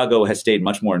 Chicago has stayed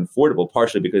much more affordable,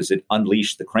 partially because it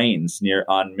unleashed the cranes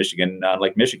on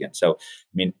Lake Michigan. So,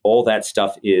 all that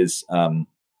stuff is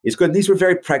good. These were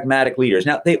very pragmatic leaders.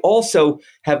 Now, they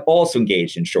have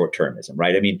engaged in short-termism,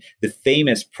 right? The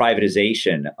famous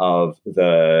privatization of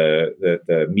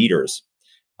the meters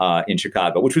in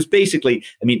Chicago, which was basically,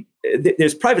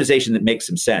 there's privatization that makes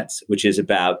some sense, which is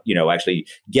about, actually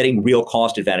getting real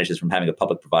cost advantages from having a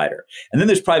public provider. And then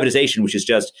there's privatization, which is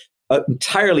just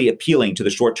entirely appealing to the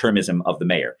short-termism of the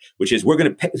mayor, which is we're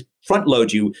going to front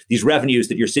load you these revenues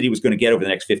that your city was going to get over the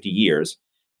next 50 years.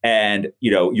 And,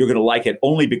 you're going to like it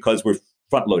only because we're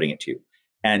front loading it to you.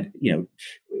 And,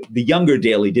 the younger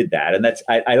Daley did that. And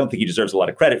I don't think he deserves a lot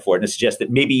of credit for it. And it suggests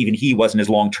that maybe even he wasn't as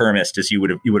long-termist as you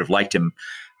would have liked him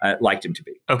to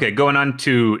be. Okay. Going on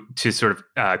to sort of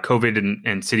COVID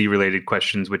and city related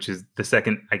questions, which is the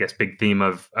second, I guess, big theme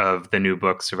of the new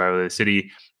book, Survival of the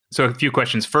City. So a few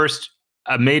questions. First,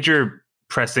 a major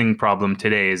pressing problem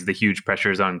today is the huge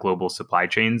pressures on global supply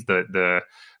chains, the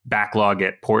backlog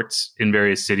at ports in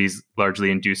various cities,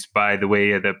 largely induced by the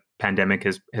way the pandemic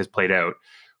has played out.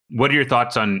 What are your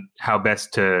thoughts on how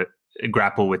best to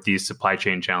grapple with these supply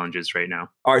chain challenges right now?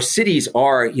 Our cities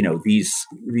are,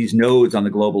 these nodes on the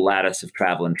global lattice of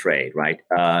travel and trade, right?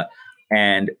 But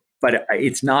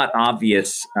it's not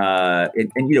obvious,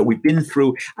 and we've been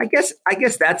through. I guess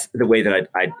that's the way that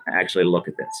I'd actually look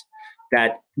at this.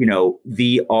 That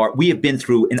we have been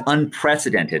through an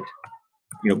unprecedented,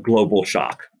 global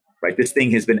shock. Right, this thing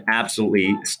has been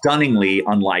absolutely stunningly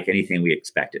unlike anything we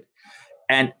expected.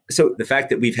 And so the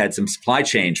fact that we've had some supply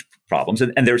chain problems,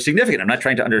 and they're significant, I'm not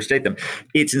trying to understate them,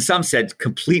 it's in some sense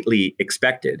completely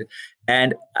expected.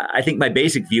 And I think my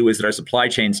basic view is that our supply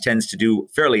chains tends to do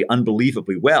fairly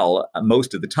unbelievably well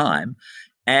most of the time.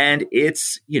 And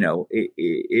it's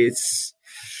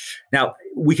now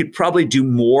we could probably do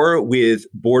more with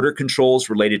border controls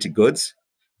related to goods,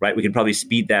 right? We can probably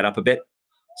speed that up a bit.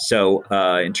 So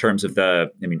in terms of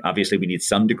obviously we need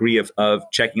some degree of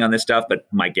checking on this stuff, but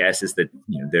my guess is that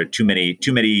there are too many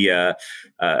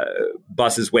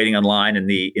buses waiting on line in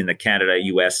the Canada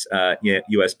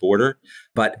US border.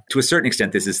 But to a certain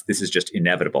extent, this is just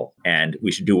inevitable, and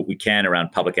we should do what we can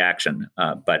around public action.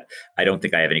 But I don't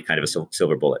think I have any kind of a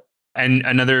silver bullet. And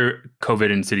another COVID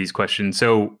in cities question.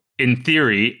 So in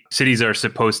theory, cities are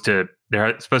supposed to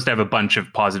have a bunch of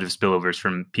positive spillovers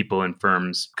from people and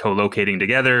firms co-locating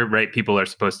together, right? People are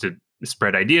supposed to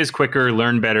spread ideas quicker,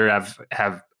 learn better,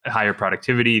 have higher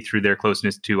productivity through their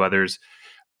closeness to others.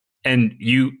 And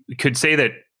you could say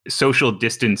that social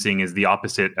distancing is the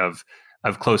opposite of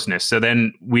closeness. So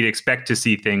then we'd expect to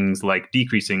see things like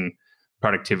decreasing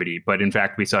productivity. But in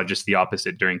fact, we saw just the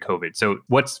opposite during COVID. So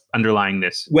what's underlying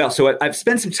this? Well, so I've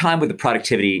spent some time with the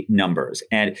productivity numbers,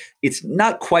 and it's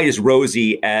not quite as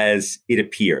rosy as it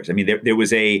appears. I mean, there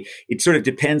was it sort of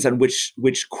depends on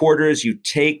which quarters you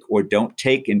take or don't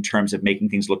take in terms of making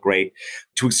things look great.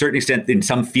 To a certain extent, in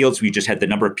some fields, we just had the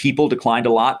number of people declined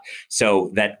a lot.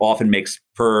 So that often makes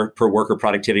per worker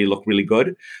productivity look really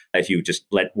good if you just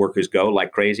let workers go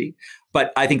like crazy.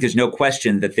 But I think there's no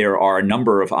question that there are a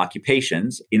number of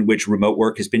occupations in which remote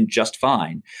work has been just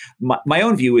fine. My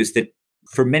own view is that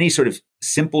for many sort of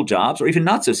simple jobs, or even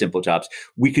not so simple jobs,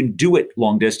 we can do it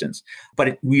long distance.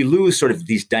 But we lose sort of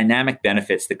these dynamic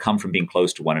benefits that come from being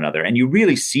close to one another. And you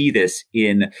really see this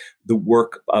in the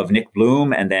work of Nick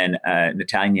Bloom and then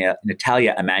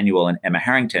Natalia Emanuel and Emma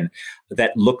Harrington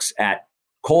that looks at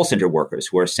call center workers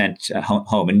who are sent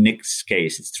home. In Nick's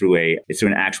case, it's through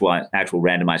an actual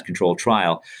randomized controlled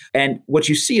trial. And what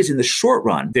you see is in the short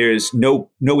run, there's no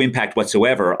impact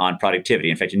whatsoever on productivity.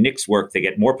 In fact, in Nick's work, they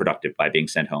get more productive by being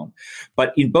sent home.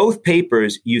 But in both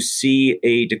papers, you see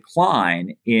a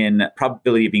decline in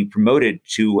probability of being promoted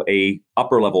to a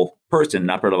upper level person, an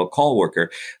upper level call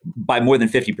worker, by more than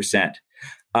 50%.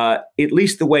 At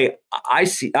least the way I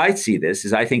see this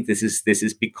is I think this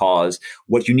is because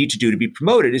what you need to do to be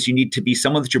promoted is you need to be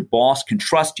someone that your boss can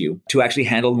trust you to actually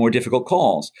handle more difficult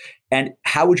calls. And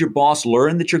how would your boss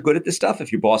learn that you're good at this stuff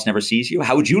if your boss never sees you?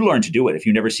 How would you learn to do it if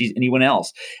you never see anyone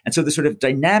else? And so the sort of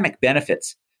dynamic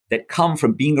benefits that come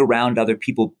from being around other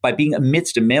people by being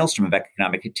amidst a maelstrom of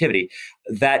economic activity,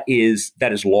 that is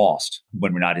lost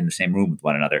when we're not in the same room with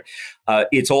one another.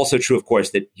 It's also true, of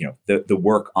course, that the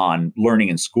work on learning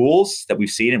in schools that we've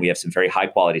seen, and we have some very high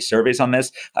quality surveys on this,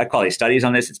 high quality studies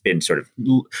on this. It's been sort of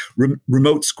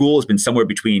remote school has been somewhere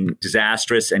between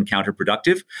disastrous and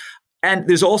counterproductive. And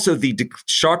there's also the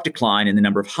sharp decline in the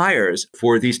number of hires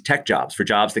for these tech jobs, for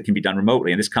jobs that can be done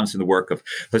remotely. And this comes from the work of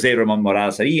Jose Ramon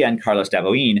Morales Aria and Carlos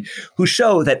Davoin, who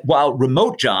show that while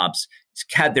remote jobs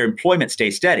had their employment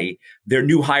stay steady, their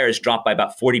new hires dropped by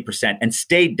about 40% and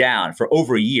stayed down for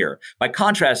over a year. By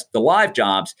contrast, the live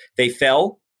jobs, they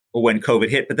fell when COVID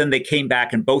hit, but then they came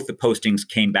back and both the postings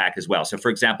came back as well. So for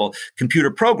example, computer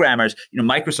programmers,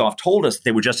 Microsoft told us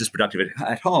they were just as productive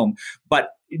at home,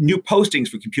 but new postings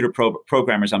for computer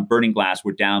programmers on Burning Glass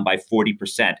were down by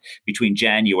 40% between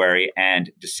January and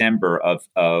December of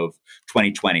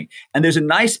 2020. And there's a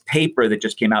nice paper that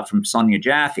just came out from Sonia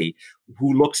Jaffe,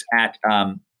 who looks at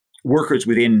workers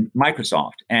within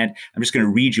Microsoft. And I'm just going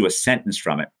to read you a sentence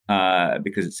from it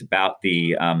because it's about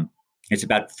it's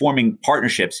about forming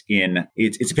partnerships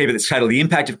it's a paper that's titled The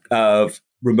Impact of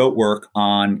Remote Work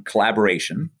on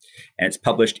Collaboration, and it's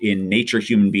published in Nature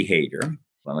Human Behavior.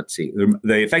 Well, let's see.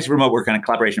 The effects of remote work on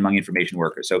collaboration among information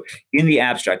workers. So in the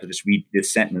abstract, I'll just read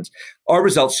this sentence. Our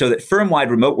results show that firm-wide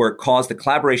remote work caused the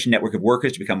collaboration network of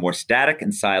workers to become more static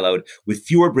and siloed with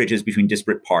fewer bridges between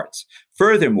disparate parts.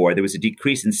 Furthermore, there was a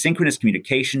decrease in synchronous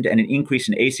communication and an increase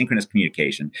in asynchronous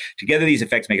communication. Together, these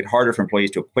effects make it harder for employees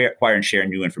to acquire and share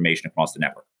new information across the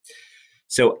network.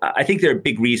 So I think there are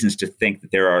big reasons to think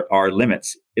that there are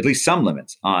limits, at least some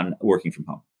limits, on working from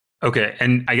home. Okay.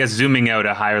 And I guess zooming out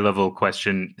a higher level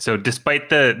question. So despite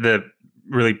the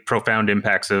really profound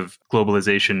impacts of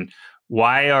globalization,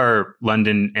 why are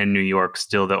London and New York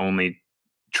still the only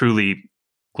truly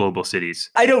global cities?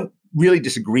 I don't really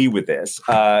disagree with this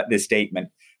statement.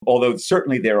 Although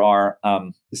certainly there are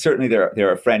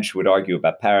French who would argue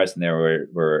about Paris, and there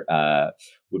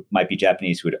might be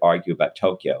Japanese who would argue about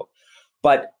Tokyo.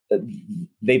 But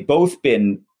they've both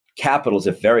been capitals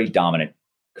of very dominant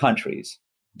countries,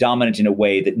 dominant in a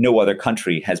way that no other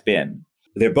country has been.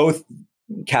 They're both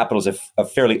capitals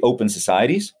of fairly open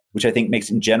societies, which I think makes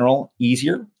in general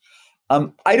easier.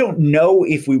 I don't know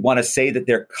if we want to say that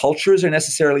their cultures are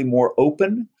necessarily more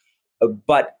open,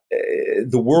 but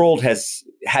the world has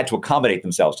had to accommodate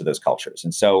themselves to those cultures.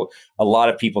 And so a lot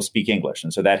of people speak English.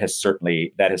 And so that has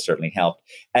certainly helped.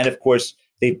 And of course,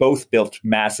 they both built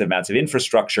massive amounts of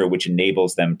infrastructure, which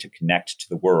enables them to connect to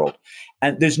the world.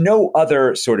 And there's no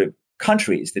other sort of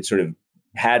countries that sort of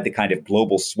had the kind of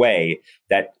global sway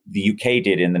that the UK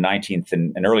did in the 19th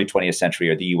and early 20th century,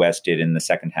 or the US did in the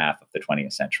second half of the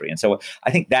 20th century. And so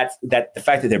I think that the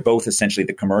fact that they're both essentially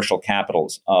the commercial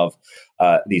capitals of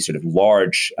these sort of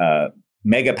large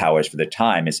mega powers for the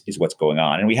time is what's going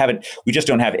on. And we just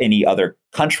don't have any other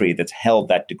country that's held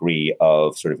that degree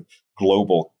of sort of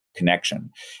global connection.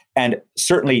 And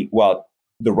certainly, while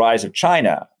the rise of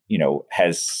China,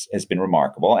 has been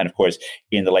remarkable. And of course,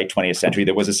 in the late 20th century,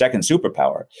 there was a second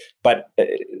superpower. But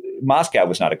Moscow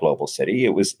was not a global city.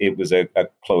 It was a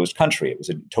closed country. It was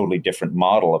a totally different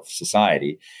model of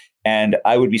society. And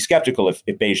I would be skeptical if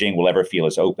Beijing will ever feel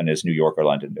as open as New York or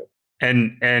London do.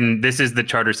 And this is the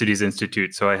Charter Cities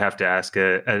Institute, so I have to ask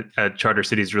a Charter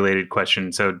Cities related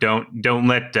question. So don't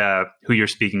let who you're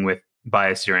speaking with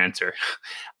bias your answer.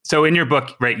 So in your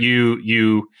book, right,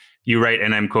 you write,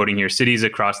 and I'm quoting here: cities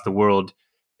across the world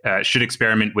should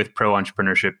experiment with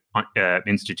pro-entrepreneurship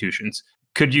institutions.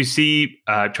 Could you see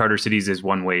charter cities as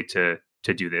one way to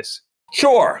do this?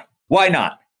 Sure. Why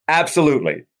not?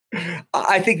 Absolutely.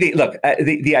 I think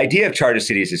the idea of charter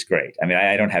cities is great. I mean,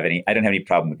 I don't have any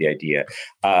problem with the idea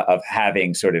of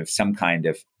having sort of some kind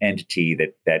of entity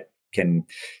that can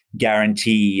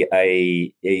guarantee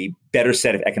a better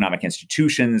set of economic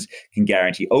institutions, can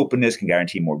guarantee openness, can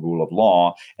guarantee more rule of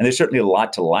law. And there's certainly a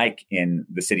lot to like in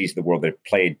the cities of the world that have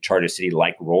played charter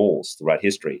city-like roles throughout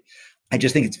history. I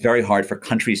just think it's very hard for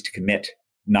countries to commit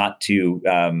not to,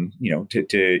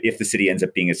 to if the city ends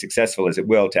up being as successful as it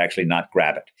will, to actually not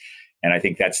grab it. And I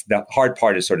think that's the hard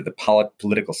part, is sort of the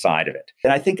political side of it.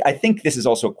 And I think this is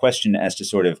also a question as to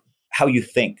sort of how you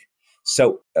think.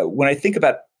 So when I think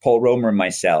about Paul Romer and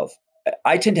myself,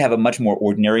 I tend to have a much more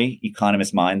ordinary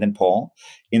economist mind than Paul,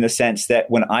 in the sense that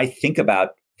when I think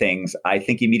about things, I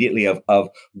think immediately of,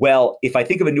 well, if I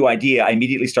think of a new idea, I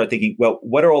immediately start thinking, well,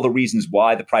 what are all the reasons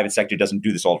why the private sector doesn't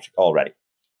do this already?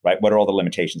 Right? What are all the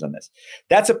limitations on this?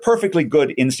 That's a perfectly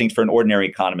good instinct for an ordinary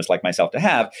economist like myself to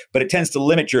have, but it tends to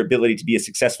limit your ability to be a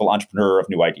successful entrepreneur of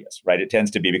new ideas, right? It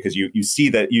tends to be because you see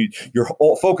that you're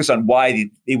all focused on why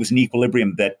it was an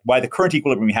equilibrium, why the current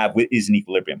equilibrium we have is an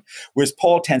equilibrium. Whereas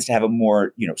Paul tends to have a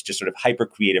more, just sort of hyper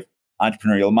creative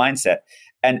entrepreneurial mindset.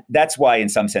 And that's why, in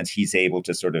some sense, he's able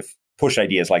to sort of push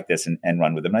ideas like this and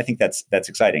run with them. And I think that's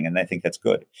exciting. And I think that's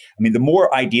good. I mean, the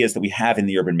more ideas that we have in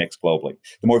the urban mix globally,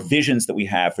 the more visions that we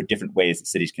have for different ways that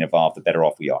cities can evolve, the better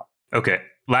off we are. Okay.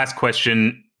 Last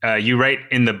question. You write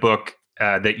in the book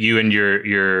that you and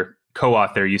your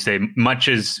co-author, you say, much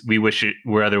as we wish it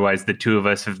were otherwise, the two of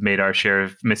us have made our share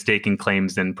of mistaken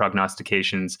claims and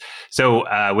prognostications. So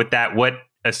with that, what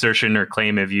assertion or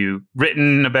claim have you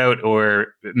written about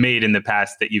or made in the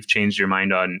past that you've changed your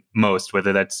mind on most,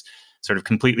 whether that's sort of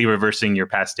completely reversing your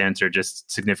past stance or just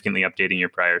significantly updating your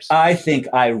priors? I think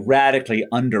I radically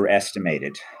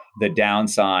underestimated the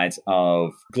downsides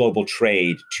of global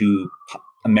trade to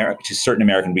certain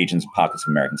American regions, pockets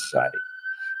of American society.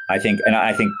 I think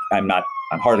I'm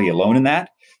hardly alone in that.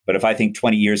 But if I think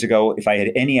 20 years ago, if I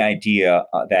had any idea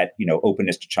that,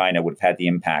 openness to China would have had the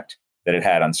impact that it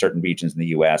had on certain regions in the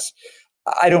U.S.,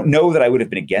 I don't know that I would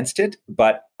have been against it,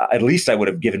 but at least I would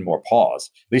have given more pause.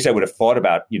 At least I would have thought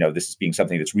about, this as being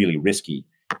something that's really risky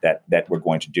that we're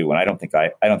going to do. And I don't think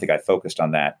I focused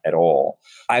on that at all.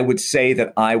 I would say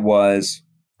that I was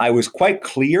quite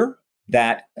clear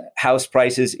that house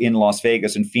prices in Las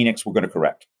Vegas and Phoenix were going to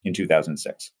correct in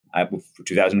 2006.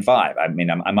 2005. I mean,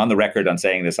 I'm on the record on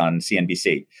saying this on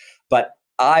CNBC, but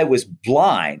I was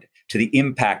blind to the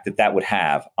impact that would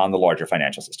have on the larger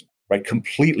financial system, right?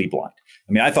 Completely blind.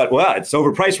 I mean, I thought, well, it's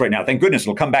overpriced right now. Thank goodness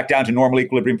it'll come back down to normal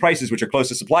equilibrium prices, which are close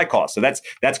to supply costs. So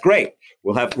that's great.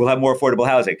 We'll have more affordable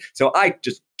housing. So I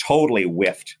just totally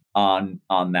whiffed on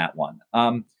that one.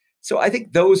 So I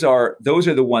think those are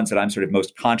the ones that I'm sort of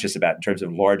most conscious about in terms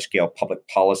of large scale public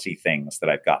policy things that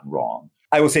I've gotten wrong.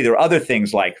 I will say there are other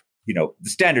things like, the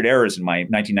standard errors in my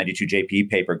 1992 JP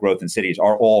paper, Growth in Cities,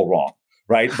 are all wrong.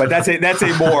 Right. But that's a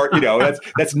more,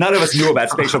 that's none of us knew about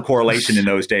spatial correlation in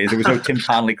those days. There was no Tim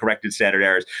Connolly corrected standard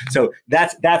errors. So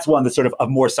that's one that's sort of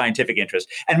more scientific interest.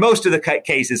 And most of the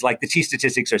cases, like the T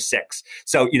statistics, are 6.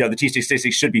 So, the T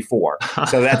statistics should be 4.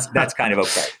 So that's kind of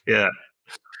okay. Yeah.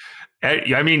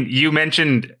 I mean, you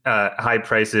mentioned high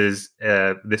prices.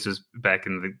 This was back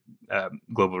in the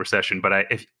global recession. But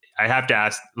if I have to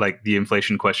ask, like, the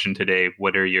inflation question today,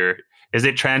 is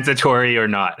it transitory or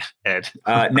not, Ed?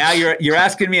 Now you're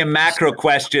asking me a macro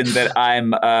question that I'm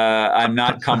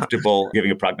not comfortable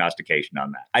giving a prognostication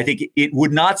on that. I think it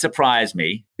would not surprise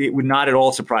me. It would not at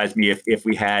all surprise me if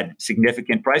we had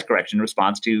significant price correction in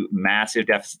response to massive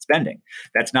deficit spending.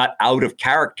 That's not out of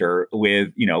character with,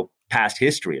 past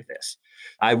history of this.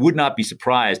 I would not be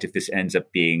surprised if this ends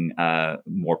up being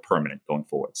more permanent going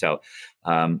forward. So,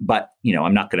 but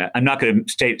I'm not going to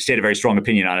state a very strong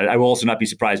opinion on it. I will also not be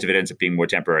surprised if it ends up being more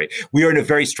temporary. We are in a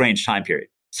very strange time period.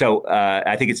 So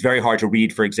I think it's very hard to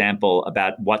read, for example,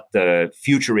 about what the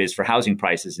future is for housing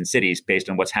prices in cities based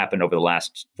on what's happened over the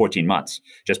last 14 months,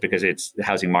 just because the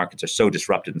housing markets are so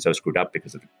disrupted and so screwed up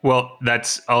because of it. Well,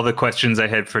 that's all the questions I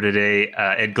had for today.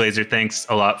 Ed Glaeser, thanks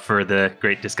a lot for the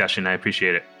great discussion. I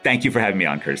appreciate it. Thank you for having me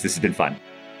on, Curtis. This has been fun.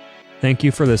 Thank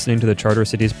you for listening to the Charter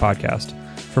Cities podcast.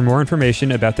 For more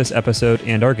information about this episode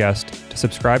and our guest, to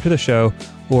subscribe to the show,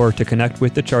 or to connect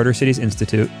with the Charter Cities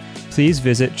Institute, please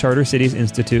visit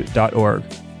chartercitiesinstitute.org.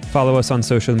 Follow us on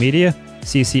social media,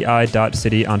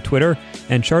 cci.city on Twitter,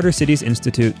 and Charter Cities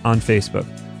Institute on Facebook.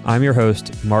 I'm your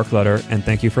host, Mark Lutter, and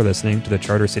thank you for listening to the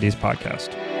Charter Cities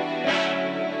podcast.